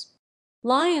lions.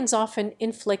 Lions often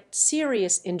inflict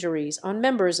serious injuries on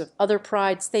members of other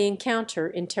prides they encounter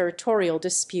in territorial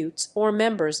disputes or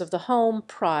members of the home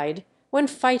pride when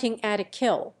fighting at a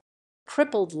kill.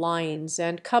 Crippled lions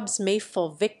and cubs may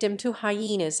fall victim to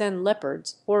hyenas and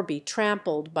leopards or be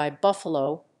trampled by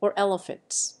buffalo or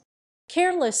elephants.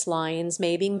 Careless lions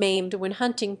may be maimed when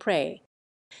hunting prey.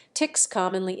 Ticks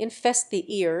commonly infest the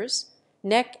ears,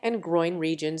 neck, and groin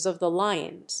regions of the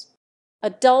lions.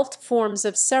 Adult forms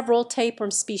of several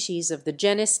tapeworm species of the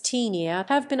genus Taenia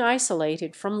have been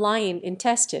isolated from lion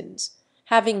intestines,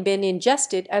 having been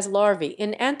ingested as larvae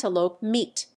in antelope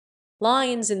meat.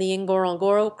 Lions in the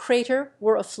Ngorongoro crater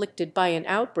were afflicted by an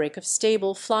outbreak of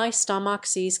stable fly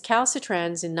Stomoxys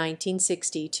calcitrans in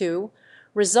 1962,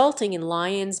 resulting in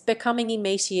lions becoming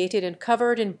emaciated and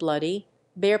covered in bloody,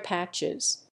 bare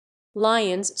patches.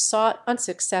 Lions sought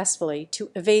unsuccessfully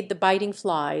to evade the biting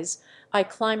flies by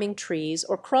climbing trees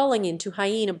or crawling into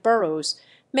hyena burrows.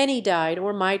 Many died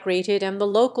or migrated, and the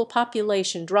local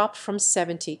population dropped from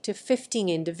 70 to 15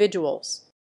 individuals.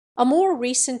 A more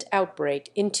recent outbreak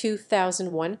in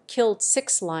 2001 killed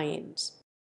 6 lions.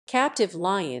 Captive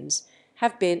lions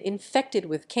have been infected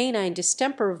with canine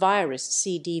distemper virus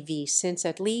CDV since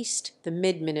at least the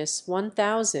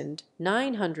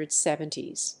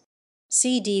mid-1970s.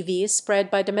 CDV is spread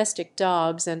by domestic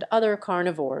dogs and other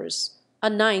carnivores. A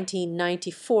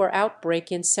 1994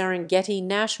 outbreak in Serengeti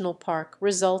National Park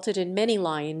resulted in many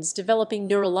lions developing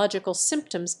neurological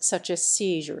symptoms such as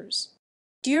seizures.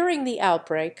 During the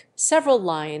outbreak, several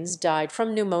lions died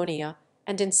from pneumonia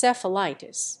and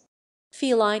encephalitis.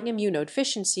 Feline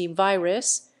immunodeficiency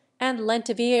virus and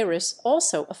lentivirus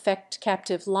also affect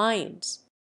captive lions.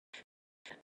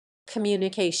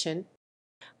 Communication.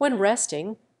 When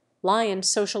resting, lion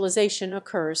socialization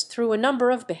occurs through a number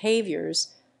of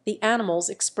behaviors. The animal's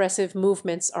expressive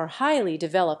movements are highly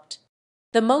developed.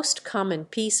 The most common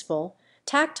peaceful,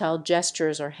 tactile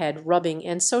gestures are head rubbing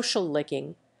and social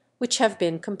licking, which have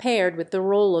been compared with the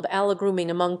role of allogrooming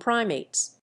among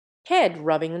primates. Head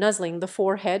rubbing nuzzling the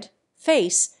forehead,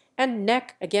 face, and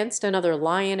neck against another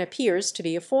lion appears to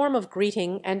be a form of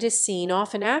greeting and is seen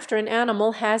often after an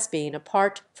animal has been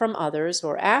apart from others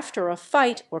or after a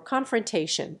fight or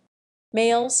confrontation.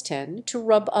 Males tend to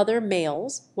rub other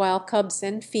males, while cubs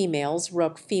and females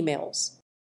rub females.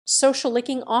 Social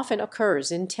licking often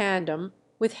occurs in tandem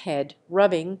with head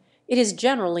rubbing. It is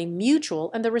generally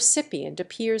mutual and the recipient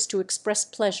appears to express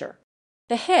pleasure.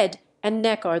 The head and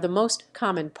neck are the most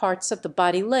common parts of the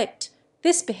body licked.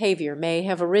 This behavior may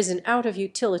have arisen out of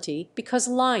utility because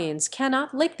lions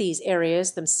cannot lick these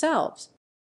areas themselves.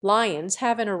 Lions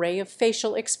have an array of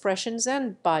facial expressions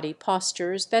and body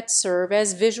postures that serve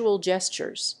as visual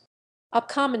gestures. A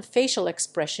common facial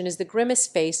expression is the grimace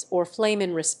face or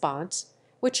flame-in response,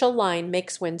 which a lion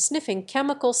makes when sniffing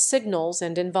chemical signals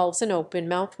and involves an open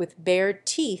mouth with bared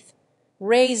teeth,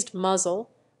 raised muzzle,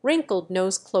 wrinkled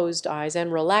nose, closed eyes,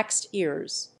 and relaxed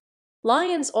ears.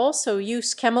 Lions also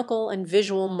use chemical and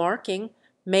visual marking.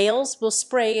 Males will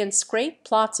spray and scrape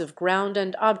plots of ground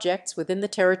and objects within the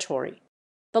territory.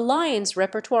 The lion's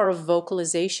repertoire of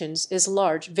vocalizations is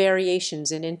large.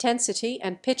 Variations in intensity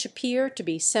and pitch appear to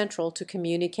be central to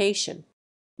communication.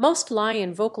 Most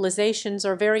lion vocalizations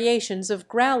are variations of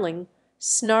growling,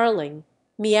 snarling,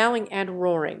 meowing, and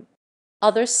roaring.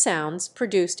 Other sounds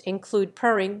produced include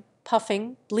purring,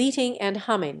 puffing, bleating, and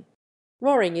humming.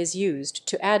 Roaring is used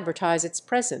to advertise its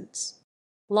presence.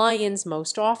 Lions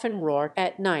most often roar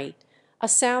at night, a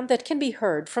sound that can be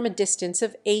heard from a distance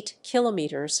of 8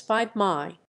 kilometers, 5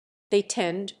 mi. They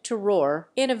tend to roar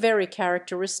in a very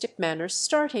characteristic manner,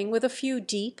 starting with a few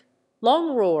deep,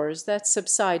 long roars that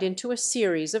subside into a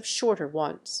series of shorter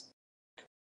ones.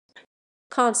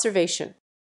 Conservation.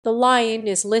 The lion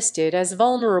is listed as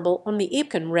vulnerable on the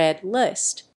IUCN Red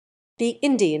List. The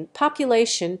Indian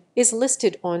population is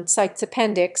listed on CITES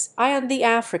Appendix I and the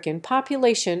African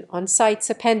population on CITES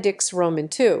Appendix Roman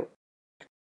II.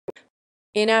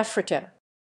 In Africa,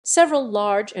 several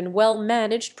large and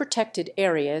well-managed protected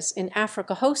areas in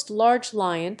Africa host large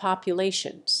lion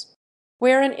populations.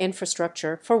 Where an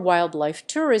infrastructure for wildlife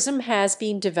tourism has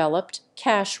been developed,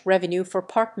 cash revenue for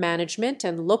park management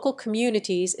and local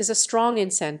communities is a strong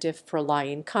incentive for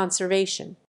lion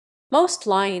conservation. Most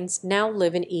lions now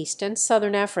live in East and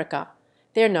Southern Africa.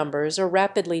 Their numbers are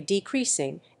rapidly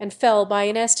decreasing and fell by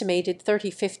an estimated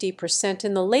 30–50%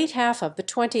 in the late half of the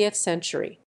 20th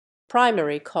century.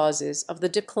 Primary causes of the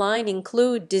decline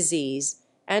include disease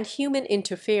and human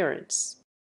interference.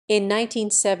 In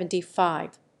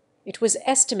 1975, it was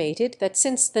estimated that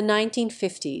since the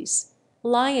 1950s,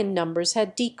 lion numbers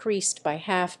had decreased by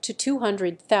half to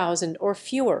 200,000 or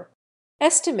fewer.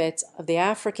 Estimates of the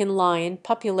African lion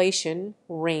population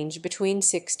range between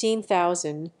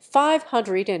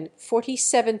 16,500 and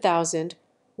 47,000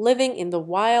 living in the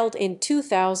wild in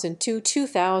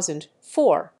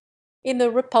 2000–2004. In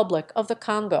the Republic of the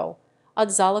Congo,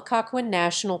 Dzalakakwe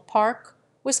National Park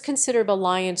was considered a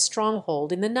lion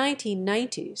stronghold in the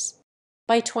 1990s.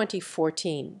 By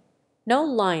 2014, no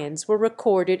lions were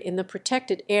recorded in the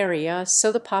protected area,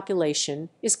 so the population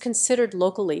is considered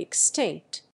locally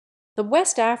extinct. The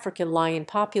West African lion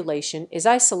population is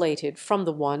isolated from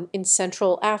the one in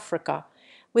Central Africa,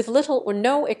 with little or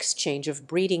no exchange of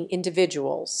breeding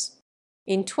individuals.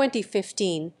 In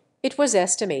 2015, it was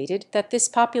estimated that this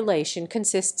population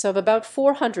consists of about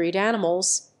 400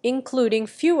 animals, including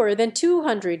fewer than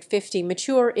 250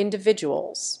 mature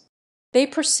individuals. They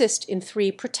persist in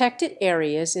 3 protected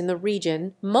areas in the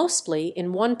region, mostly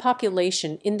in one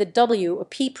population in the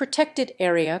WAP Protected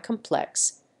Area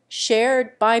Complex,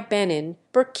 shared by Benin,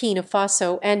 Burkina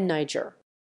Faso, and Niger.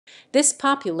 This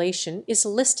population is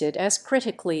listed as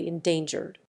critically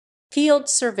endangered. Field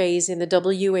surveys in the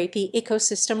WAP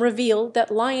ecosystem reveal that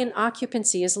lion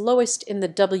occupancy is lowest in the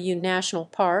W National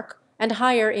Park and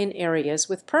higher in areas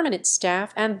with permanent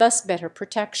staff and thus better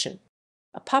protection.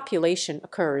 A population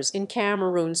occurs in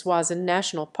Cameroon's Ouazzane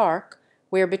National Park,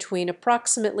 where between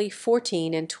approximately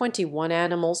 14 and 21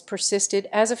 animals persisted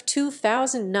as of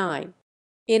 2009.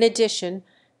 In addition,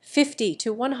 50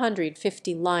 to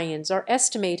 150 lions are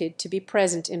estimated to be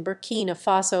present in Burkina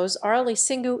Faso's Arli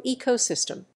Singu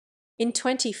ecosystem. In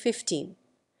 2015,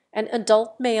 an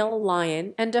adult male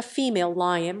lion and a female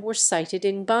lion were sighted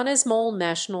in Banesmole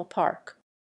National Park.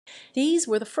 These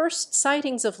were the first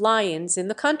sightings of lions in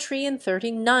the country in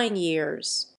 39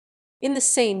 years. In the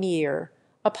same year,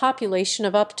 a population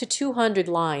of up to 200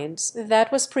 lions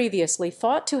that was previously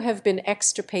thought to have been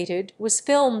extirpated was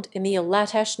filmed in the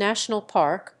Alatesh National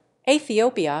Park,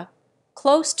 Ethiopia,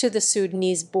 close to the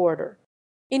Sudanese border.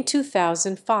 In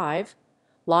 2005,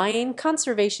 lion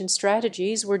conservation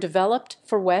strategies were developed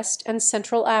for West and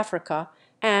Central Africa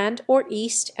and/or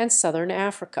East and Southern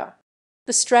Africa.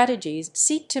 The strategies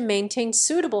seek to maintain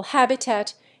suitable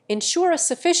habitat, ensure a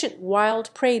sufficient wild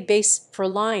prey base for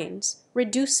lions,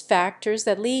 reduce factors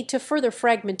that lead to further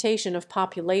fragmentation of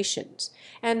populations,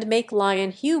 and make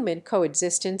lion-human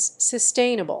coexistence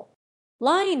sustainable.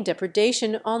 Lion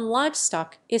depredation on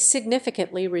livestock is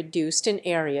significantly reduced in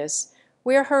areas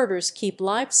where herders keep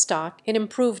livestock in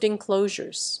improved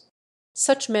enclosures.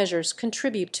 Such measures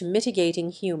contribute to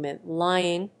mitigating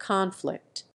human-lion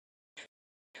conflict.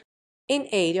 In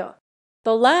Ada,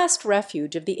 the last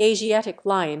refuge of the Asiatic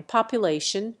lion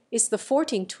population is the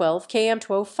 1412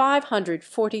 km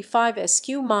 545 SQ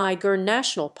Mai-Gur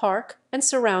National Park and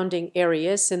surrounding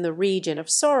areas in the region of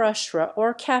Saurashtra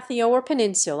or Kathiawar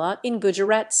Peninsula in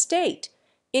Gujarat state,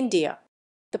 India.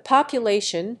 The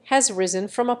population has risen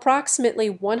from approximately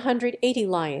 180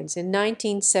 lions in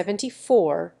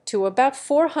 1974 to about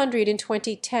 400 in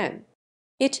 2010.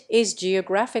 It is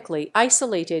geographically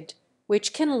isolated,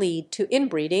 which can lead to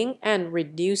inbreeding and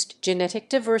reduced genetic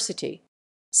diversity.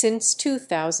 Since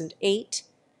 2008,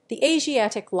 the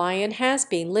Asiatic lion has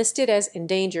been listed as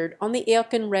endangered on the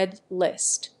Ailken Red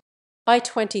List. By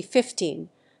 2015,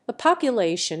 the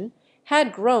population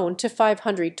had grown to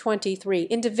 523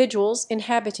 individuals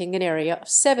inhabiting an area of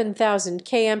 7,000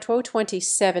 km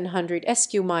 2,700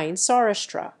 SQ mi in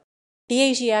Saurashtra. The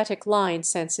Asiatic lion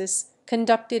census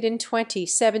conducted in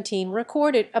 2017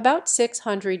 recorded about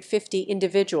 650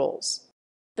 individuals.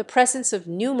 The presence of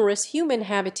numerous human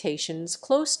habitations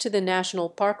close to the national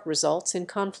park results in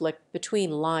conflict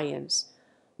between lions,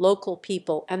 local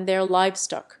people, and their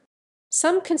livestock.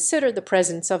 Some consider the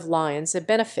presence of lions a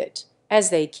benefit, as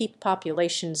they keep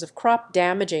populations of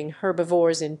crop-damaging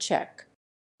herbivores in check.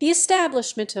 The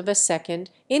establishment of a second,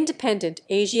 independent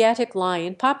Asiatic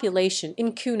lion population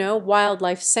in Kuno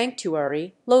Wildlife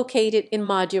Sanctuary, located in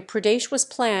Madhya Pradesh, was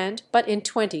planned, but in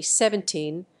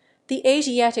 2017, the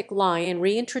Asiatic lion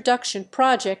reintroduction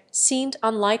project seemed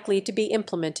unlikely to be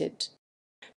implemented.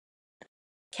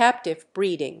 Captive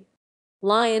breeding.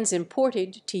 Lions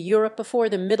imported to Europe before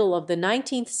the middle of the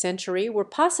 19th century were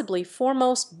possibly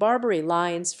foremost Barbary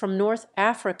lions from North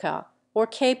Africa or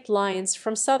Cape lions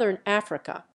from southern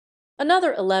Africa.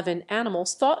 Another 11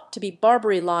 animals thought to be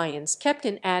Barbary lions kept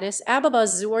in Addis Ababa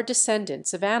Zoo are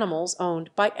descendants of animals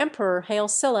owned by Emperor Haile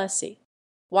Selassie.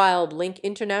 WildLink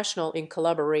International, in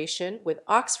collaboration with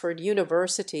Oxford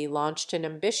University, launched an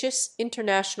ambitious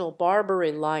international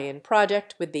Barbary lion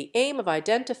project with the aim of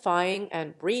identifying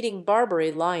and breeding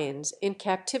Barbary lions in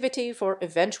captivity for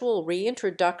eventual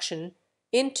reintroduction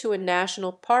into a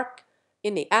national park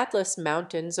in the Atlas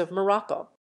Mountains of Morocco.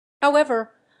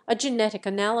 However, a genetic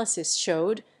analysis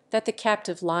showed that the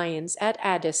captive lions at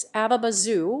Addis Ababa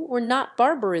Zoo were not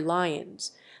Barbary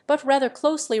lions, but rather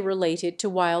closely related to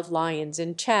wild lions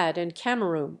in Chad and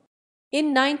Cameroon.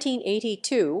 In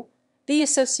 1982, the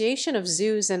Association of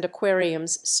Zoos and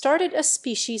Aquariums started a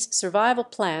species survival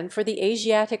plan for the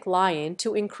Asiatic lion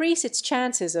to increase its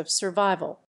chances of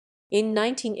survival. In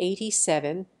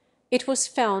 1987, it was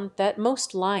found that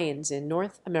most lions in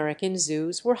North American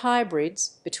zoos were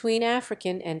hybrids between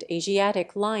African and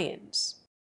Asiatic lions.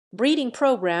 Breeding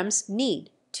programs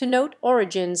need to note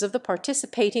origins of the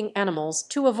participating animals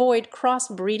to avoid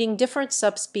cross-breeding different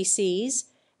subspecies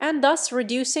and thus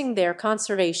reducing their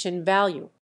conservation value.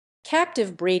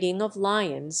 Captive breeding of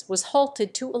lions was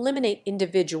halted to eliminate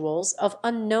individuals of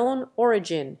unknown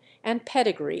origin and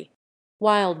pedigree.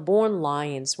 Wild-born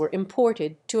lions were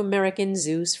imported to American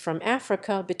zoos from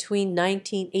Africa between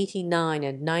 1989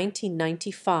 and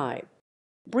 1995.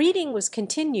 Breeding was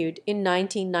continued in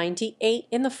 1998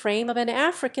 in the frame of an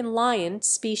African lion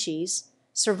species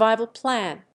survival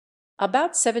plan.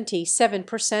 About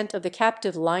 77% of the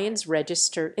captive lions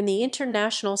registered in the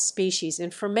International Species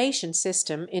Information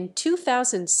System in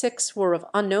 2006 were of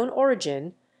unknown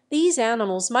origin. These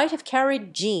animals might have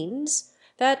carried genes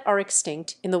that are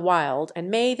extinct in the wild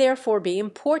and may therefore be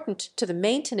important to the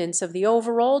maintenance of the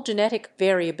overall genetic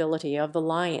variability of the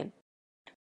lion.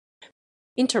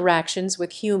 Interactions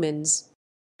with humans.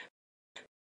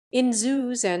 In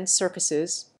zoos and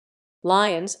circuses,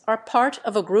 lions are part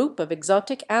of a group of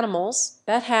exotic animals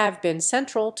that have been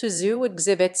central to zoo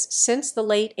exhibits since the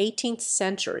late 18th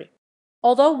century.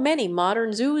 Although many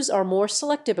modern zoos are more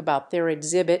selective about their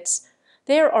exhibits,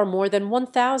 there are more than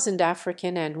 1,000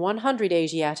 African and 100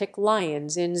 Asiatic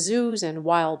lions in zoos and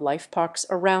wildlife parks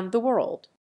around the world.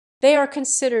 They are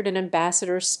considered an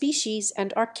ambassador species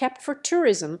and are kept for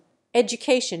tourism,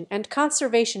 education, and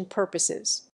conservation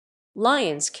purposes.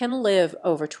 Lions can live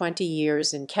over 20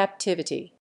 years in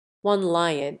captivity. One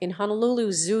lion in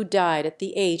Honolulu Zoo died at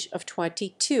the age of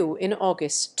 22 in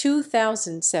August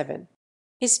 2007.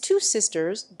 His two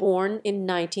sisters, born in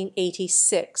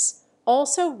 1986,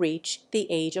 also reached the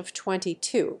age of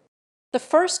 22. The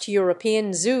first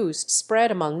European zoos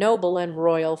spread among noble and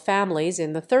royal families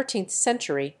in the 13th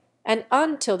century, and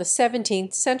until the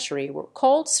 17th century were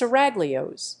called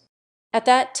seraglios. At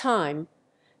that time,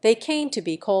 they came to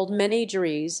be called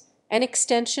menageries, an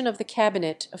extension of the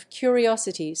cabinet of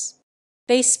curiosities.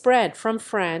 They spread from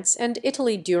France and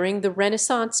Italy during the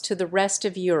Renaissance to the rest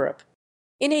of Europe.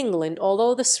 In England,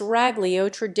 although the seraglio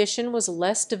tradition was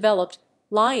less developed,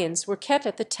 lions were kept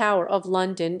at the Tower of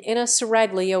London in a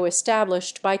seraglio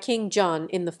established by King John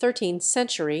in the 13th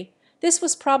century. This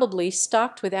was probably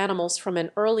stocked with animals from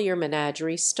an earlier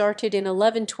menagerie started in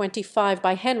 1125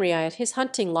 by Henry at his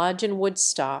hunting lodge in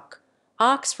Woodstock,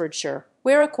 Oxfordshire,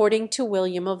 where, according to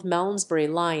William of Malmesbury,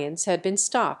 lions had been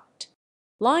stocked.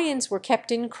 Lions were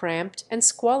kept in cramped and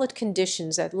squalid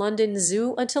conditions at London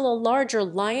Zoo until a larger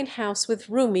lion house with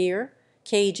roomier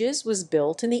cages was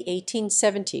built in the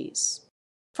 1870s.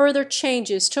 Further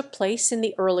changes took place in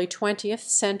the early 20th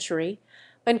century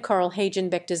when Carl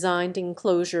Hagenbeck designed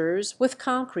enclosures with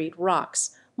concrete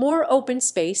rocks, more open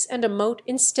space and a moat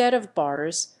instead of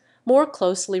bars, more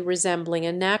closely resembling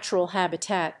a natural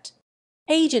habitat.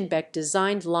 Hagenbeck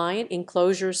designed lion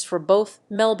enclosures for both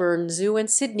Melbourne Zoo and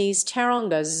Sydney's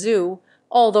Taronga Zoo.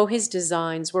 Although his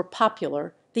designs were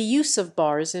popular, the use of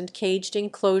bars and caged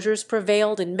enclosures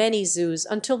prevailed in many zoos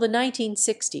until the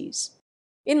 1960s.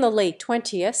 In the late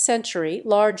 20th century,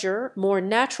 larger, more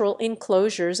natural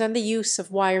enclosures and the use of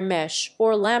wire mesh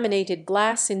or laminated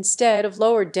glass instead of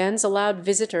lower dens allowed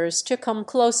visitors to come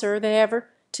closer than ever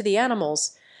to the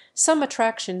animals. Some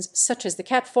attractions, such as the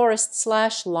Cat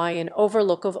Forest/Lion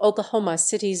Overlook of Oklahoma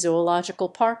City Zoological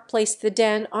Park, placed the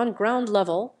den on ground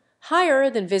level, higher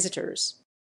than visitors.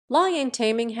 Lion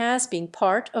taming has been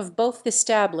part of both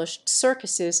established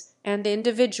circuses and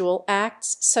individual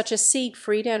acts such as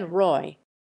Siegfried and Roy.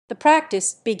 The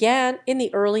practice began in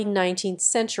the early 19th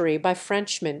century by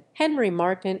Frenchman Henry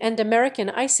Martin and American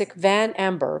Isaac Van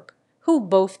Amberg, who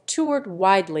both toured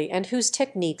widely and whose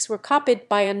techniques were copied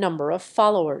by a number of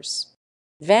followers.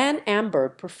 Van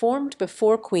Amberg performed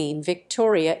before Queen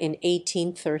Victoria in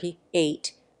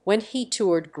 1838, when he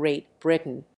toured Great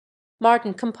Britain.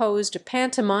 Martin composed a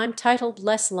pantomime titled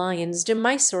Les Lions de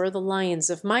Mysore, The Lions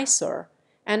of Mysore,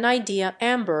 an idea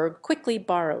Amberg quickly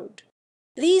borrowed.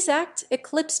 These acts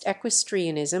eclipsed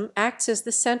equestrianism, acts as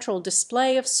the central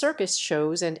display of circus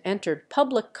shows, and entered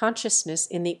public consciousness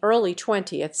in the early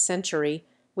 20th century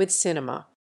with cinema.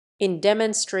 In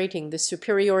demonstrating the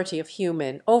superiority of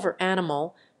human over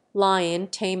animal, lion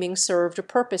taming served a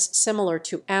purpose similar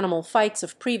to animal fights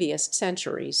of previous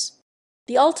centuries.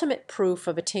 The ultimate proof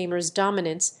of a tamer's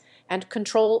dominance and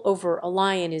control over a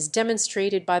lion is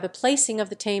demonstrated by the placing of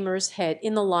the tamer's head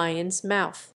in the lion's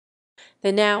mouth.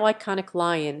 The now iconic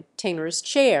lion tamer's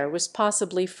chair was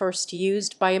possibly first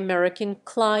used by American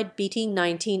Clyde Beatty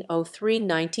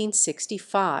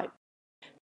 1903-1965.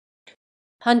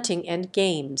 Hunting and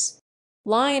games.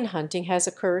 Lion hunting has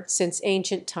occurred since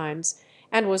ancient times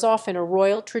and was often a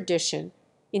royal tradition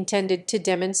intended to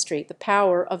demonstrate the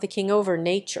power of the king over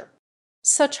nature.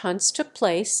 Such hunts took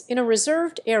place in a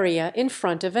reserved area in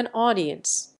front of an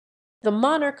audience. The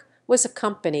monarch was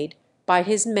accompanied by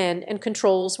his men, and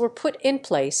controls were put in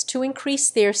place to increase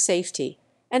their safety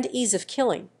and ease of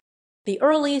killing. The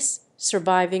earliest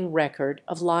surviving record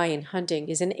of lion hunting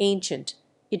is an ancient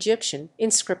Egyptian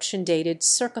inscription dated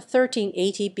circa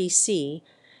 1380 BC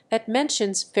that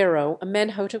mentions Pharaoh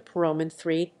Amenhotep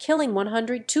III killing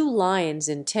 102 lions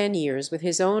in 10 years with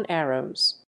his own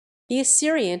arrows. The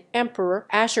Assyrian emperor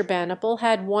Ashurbanipal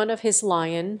had one of his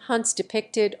lion hunts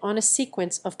depicted on a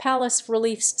sequence of palace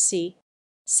reliefs c.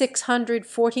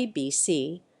 640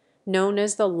 BC, known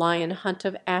as the Lion Hunt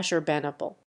of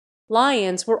Ashurbanipal.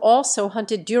 Lions were also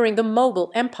hunted during the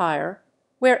Mughal Empire,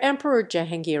 where Emperor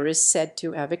Jahangir is said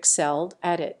to have excelled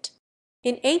at it.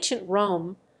 In ancient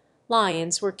Rome,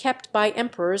 lions were kept by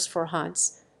emperors for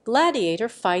hunts, gladiator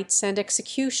fights, and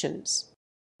executions.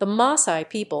 The Maasai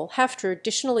people have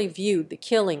traditionally viewed the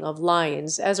killing of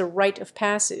lions as a rite of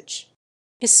passage.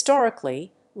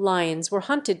 Historically, lions were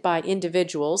hunted by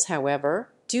individuals, however,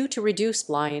 due to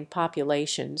reduced lion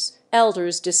populations.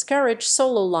 Elders discouraged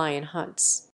solo lion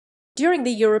hunts. During the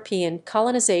European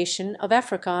colonization of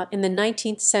Africa in the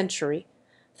 19th century,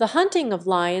 the hunting of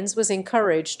lions was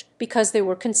encouraged because they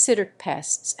were considered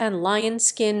pests, and lion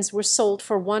skins were sold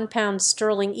for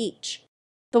 £1 each.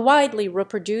 The widely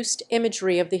reproduced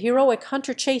imagery of the heroic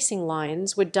hunter chasing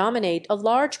lions would dominate a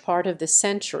large part of this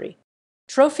century.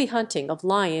 Trophy hunting of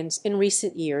lions in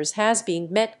recent years has been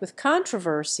met with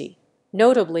controversy,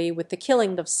 notably with the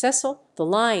killing of Cecil the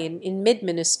lion in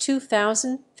Midmanis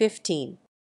 2015.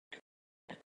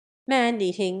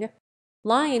 Man-eating.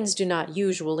 Lions do not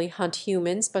usually hunt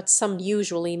humans, but some,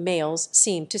 usually males,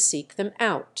 seem to seek them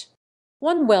out.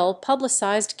 One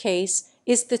well-publicized case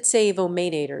is the Tsavo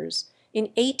Maneaters. In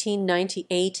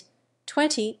 1898,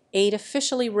 28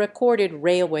 officially recorded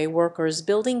railway workers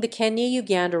building the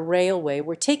Kenya-Uganda Railway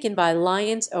were taken by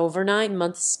lions over 9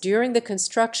 months during the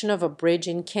construction of a bridge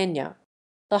in Kenya.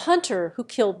 The hunter who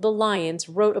killed the lions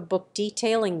wrote a book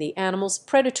detailing the animals'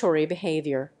 predatory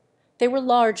behavior. They were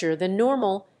larger than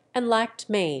normal and lacked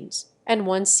manes, and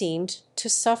one seemed to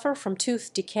suffer from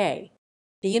tooth decay.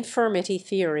 The infirmity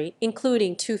theory,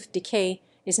 including tooth decay,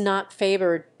 is not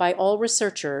favored by all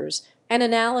researchers. An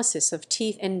analysis of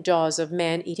teeth and jaws of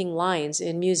man-eating lions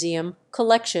in museum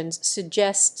collections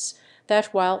suggests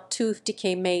that while tooth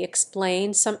decay may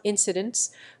explain some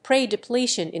incidents, prey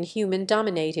depletion in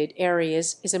human-dominated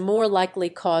areas is a more likely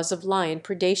cause of lion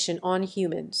predation on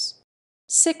humans.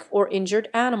 Sick or injured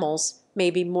animals may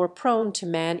be more prone to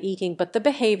man-eating, but the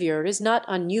behavior is not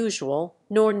unusual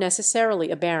nor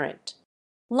necessarily aberrant.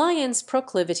 Lions'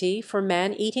 proclivity for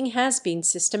man-eating has been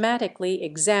systematically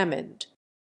examined.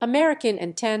 American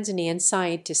and Tanzanian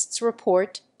scientists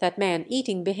report that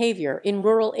man-eating behavior in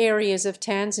rural areas of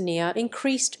Tanzania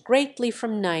increased greatly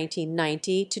from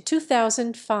 1990 to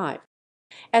 2005.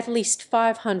 At least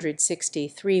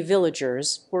 563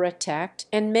 villagers were attacked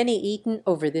and many eaten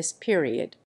over this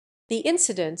period. The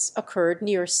incidents occurred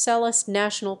near Selous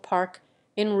National Park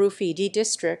in Rufiji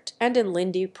district and in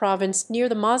Lindi province near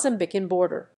the Mozambican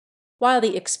border. While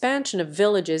the expansion of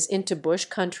villages into bush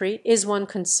country is one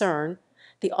concern,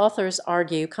 the authors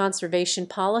argue conservation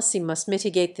policy must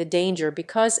mitigate the danger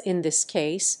because, in this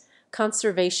case,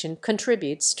 conservation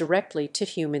contributes directly to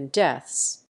human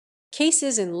deaths.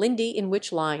 Cases in Lindi in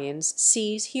which lions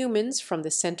seize humans from the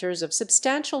centers of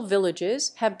substantial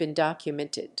villages have been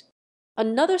documented.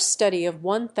 Another study of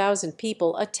 1,000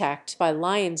 people attacked by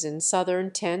lions in southern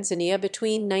Tanzania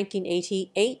between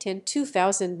 1988 and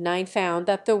 2009 found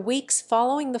that the weeks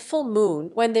following the full moon,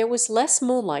 when there was less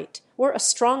moonlight, were a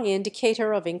strong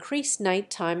indicator of increased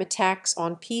nighttime attacks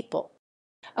on people.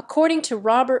 According to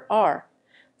Robert R.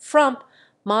 Frump,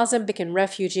 Mozambican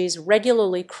refugees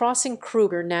regularly crossing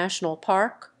Kruger National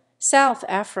Park, South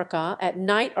Africa, at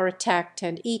night are attacked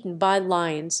and eaten by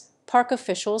lions. Park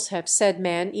officials have said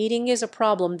man-eating is a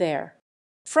problem there.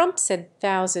 Frump said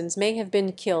thousands may have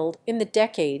been killed in the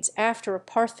decades after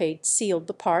apartheid sealed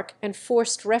the park and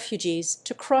forced refugees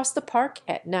to cross the park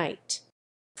at night.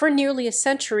 For nearly a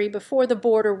century before the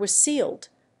border was sealed,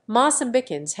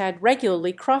 Mozambicans had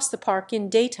regularly crossed the park in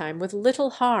daytime with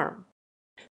little harm.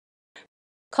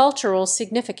 Cultural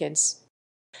significance.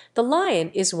 The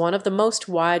lion is one of the most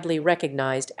widely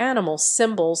recognized animal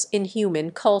symbols in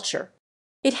human culture.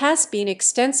 It has been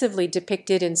extensively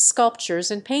depicted in sculptures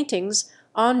and paintings,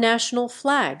 on national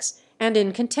flags, and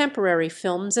in contemporary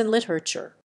films and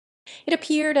literature. It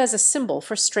appeared as a symbol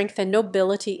for strength and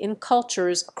nobility in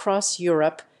cultures across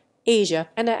Europe, Asia,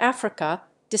 and Africa,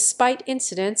 despite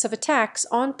incidents of attacks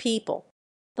on people.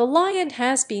 The lion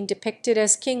has been depicted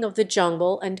as king of the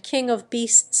jungle and king of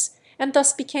beasts, and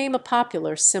thus became a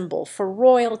popular symbol for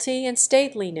royalty and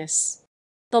stateliness.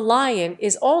 The lion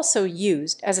is also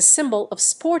used as a symbol of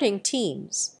sporting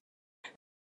teams.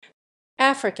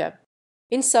 Africa.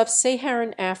 In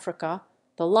sub-Saharan Africa,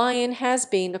 the lion has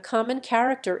been a common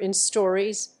character in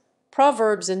stories,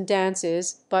 proverbs, and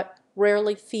dances, but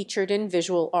rarely featured in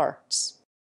visual arts.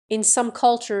 In some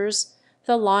cultures,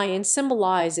 the lion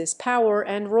symbolizes power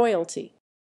and royalty.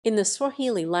 In the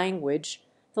Swahili language,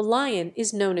 the lion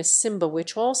is known as Simba,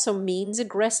 which also means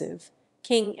aggressive,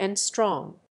 king, and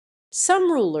strong.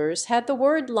 Some rulers had the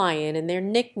word lion in their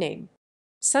nickname.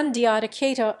 Sundiata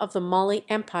Keita of the Mali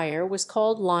Empire was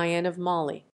called Lion of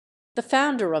Mali. The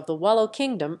founder of the Wallo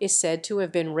Kingdom is said to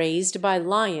have been raised by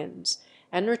lions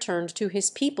and returned to his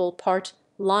people part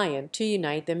lion to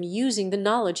unite them using the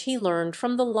knowledge he learned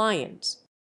from the lions.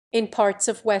 In parts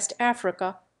of West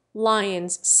Africa,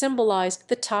 Lions symbolized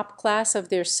the top class of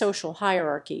their social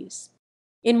hierarchies.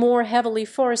 In more heavily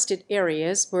forested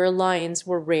areas where lions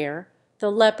were rare,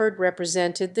 the leopard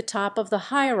represented the top of the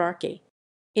hierarchy.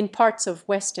 In parts of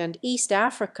West and East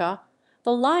Africa,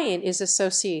 the lion is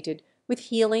associated with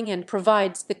healing and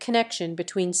provides the connection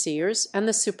between seers and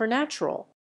the supernatural.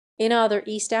 In other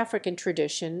East African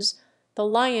traditions, the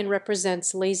lion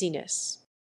represents laziness.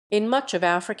 In much of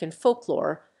African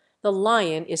folklore, the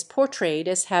lion is portrayed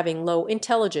as having low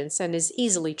intelligence and is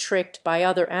easily tricked by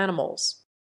other animals.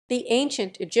 The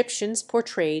ancient Egyptians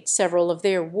portrayed several of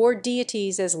their war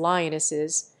deities as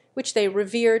lionesses, which they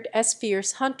revered as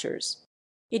fierce hunters.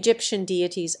 Egyptian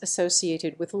deities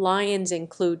associated with lions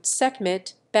include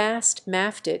Sekhmet, Bast,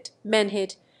 Mafdet,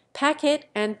 Menhit, Pakhet,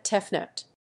 and Tefnut.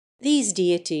 These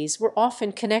deities were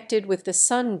often connected with the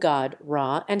sun god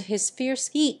Ra and his fierce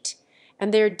heat,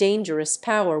 and their dangerous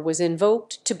power was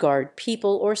invoked to guard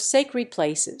people or sacred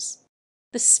places.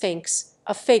 The Sphinx,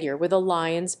 a figure with a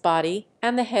lion's body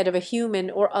and the head of a human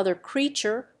or other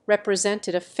creature,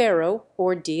 represented a pharaoh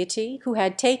or deity who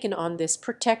had taken on this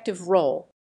protective role.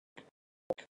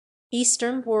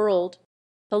 Eastern world.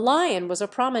 The lion was a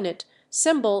prominent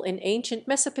symbol in ancient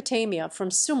Mesopotamia from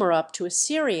Sumer up to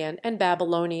Assyrian and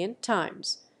Babylonian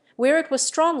times, where it was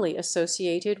strongly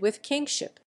associated with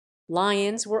kingship.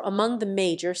 Lions were among the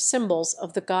major symbols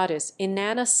of the goddess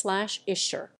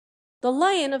Inanna/Ishtar. The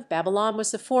lion of Babylon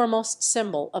was the foremost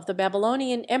symbol of the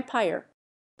Babylonian Empire.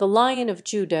 The Lion of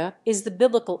Judah is the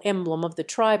biblical emblem of the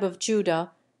tribe of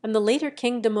Judah and the later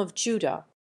kingdom of Judah.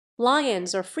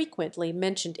 Lions are frequently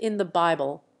mentioned in the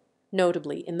Bible,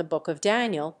 notably in the book of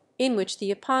Daniel, in which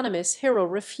the eponymous hero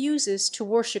refuses to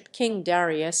worship King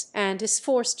Darius and is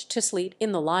forced to sleep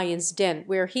in the lion's den,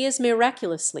 where he is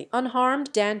miraculously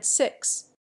unharmed. Dan 6.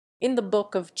 In the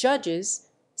book of Judges,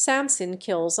 Samson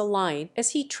kills a lion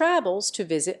as he travels to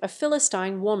visit a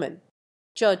Philistine woman.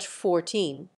 Judge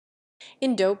 14.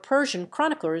 Indo-Persian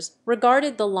chroniclers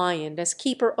regarded the lion as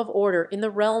keeper of order in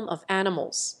the realm of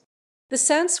animals. The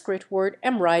Sanskrit word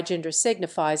Amrajendra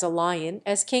signifies a lion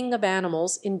as king of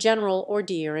animals in general or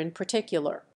deer in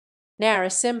particular.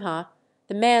 Narasimha,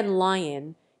 the man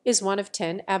lion, is one of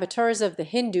 10 avatars of the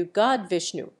Hindu god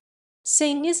Vishnu.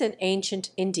 Singh is an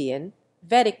ancient Indian,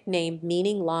 Vedic name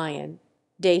meaning lion,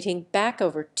 dating back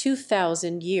over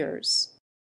 2,000 years.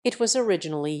 It was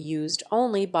originally used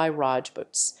only by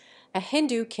Rajputs, a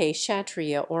Hindu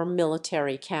Kshatriya or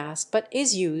military caste, but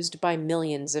is used by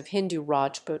millions of Hindu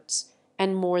Rajputs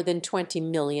and more than 20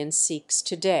 million Sikhs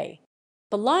today.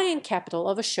 The lion capital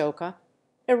of Ashoka,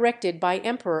 erected by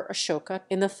Emperor Ashoka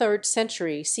in the 3rd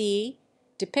century CE,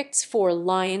 depicts 4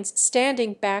 lions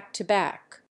standing back to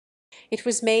back. It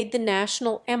was made the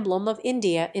national emblem of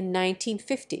India in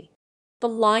 1950. The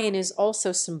lion is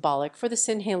also symbolic for the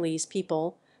Sinhalese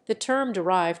people, the term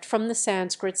derived from the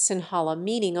Sanskrit Sinhala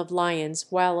meaning of lions,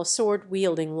 while a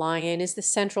sword-wielding lion is the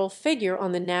central figure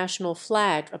on the national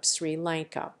flag of Sri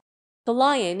Lanka. The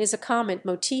lion is a common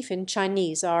motif in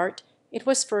Chinese art. It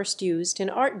was first used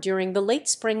in art during the late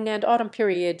spring and autumn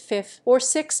period 5th or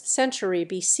 6th century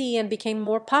BC and became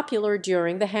more popular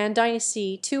during the Han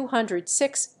Dynasty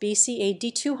 206 BC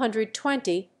AD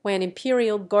 220, when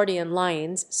imperial guardian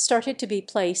lions started to be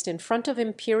placed in front of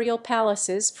imperial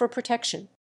palaces for protection.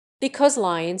 Because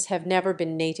lions have never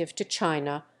been native to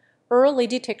China, early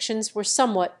depictions were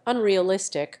somewhat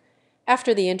unrealistic.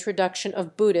 After the introduction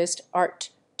of Buddhist art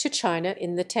to China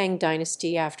in the Tang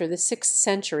dynasty after the 6th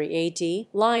century AD,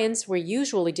 lions were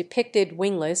usually depicted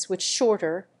wingless with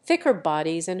shorter, thicker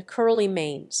bodies and curly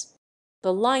manes.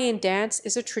 The lion dance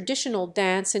is a traditional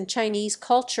dance in Chinese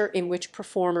culture in which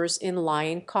performers in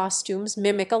lion costumes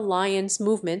mimic a lion's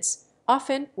movements,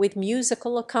 often with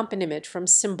musical accompaniment from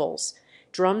cymbals,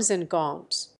 drums and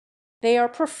gongs. They are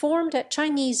performed at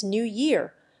Chinese New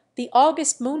Year, the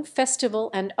August Moon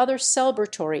Festival, and other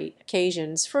celebratory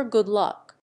occasions for good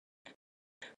luck.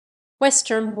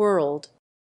 Western world.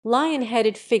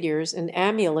 Lion-headed figures and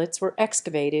amulets were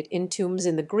excavated in tombs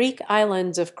in the Greek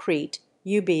islands of Crete,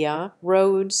 Euboea,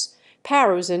 Rhodes,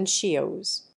 Paros, and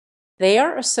Chios. They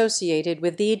are associated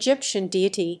with the Egyptian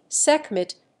deity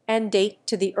Sekhmet and date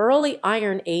to the early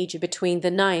Iron Age between the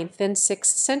 9th and 6th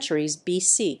centuries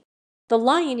BC. The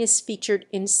lion is featured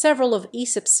in several of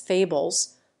Aesop's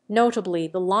fables, notably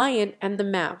The Lion and the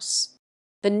Mouse.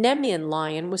 The Nemean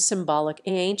lion was symbolic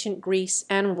in ancient Greece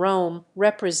and Rome,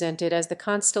 represented as the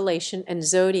constellation and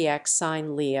zodiac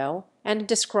sign Leo, and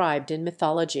described in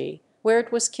mythology, where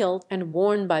it was killed and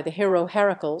worn by the hero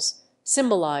Heracles,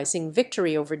 symbolizing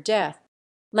victory over death.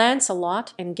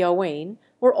 Lancelot and Gawain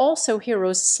were also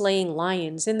heroes slaying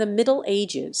lions in the Middle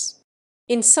Ages.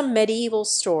 In some medieval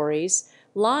stories,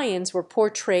 lions were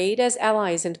portrayed as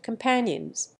allies and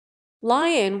companions.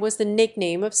 Lion was the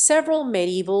nickname of several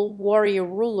medieval warrior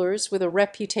rulers with a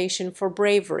reputation for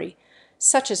bravery,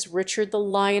 such as Richard the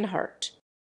Lionheart.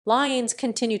 Lions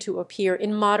continue to appear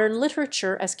in modern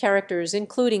literature as characters,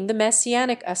 including the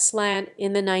messianic Aslan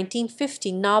in the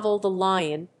 1950 novel The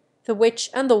Lion, The Witch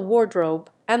and the Wardrobe,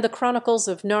 and the Chronicles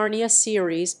of Narnia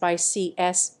series by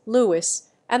C.S. Lewis,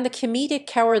 and the comedic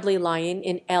Cowardly Lion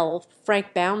in Elf,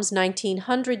 Frank Baum's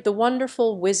 1900 The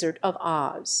Wonderful Wizard of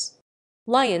Oz.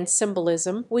 Lion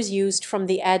symbolism was used from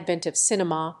the advent of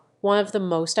cinema. One of the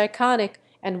most iconic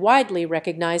and widely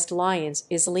recognized lions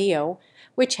is Leo,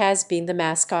 which has been the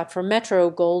mascot for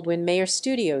Metro-Goldwyn-Mayer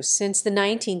Studios since the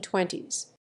 1920s.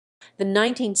 The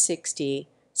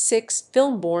 1966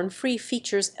 film Born Free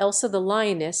features Elsa the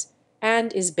Lioness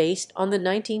and is based on the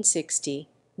 1960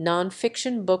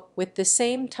 non-fiction book with the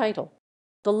same title.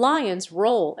 The lion's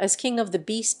role as king of the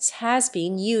beasts has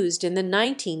been used in the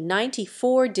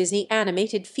 1994 Disney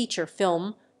animated feature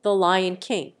film The Lion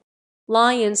King.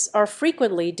 Lions are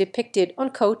frequently depicted on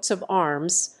coats of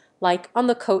arms, like on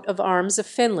the coat of arms of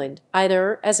Finland,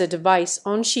 either as a device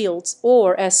on shields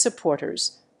or as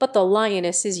supporters, but the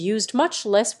lioness is used much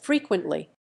less frequently.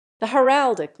 The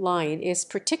heraldic lion is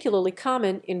particularly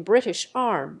common in British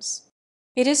arms.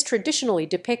 It is traditionally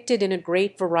depicted in a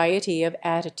great variety of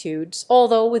attitudes,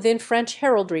 although within French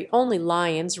heraldry only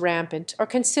lions rampant are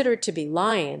considered to be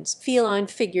lions. Feline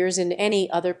figures in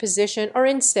any other position are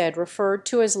instead referred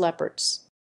to as leopards.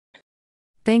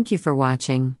 Thank you for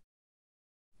watching.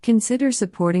 Consider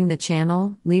supporting the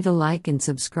channel, leave a like and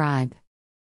subscribe.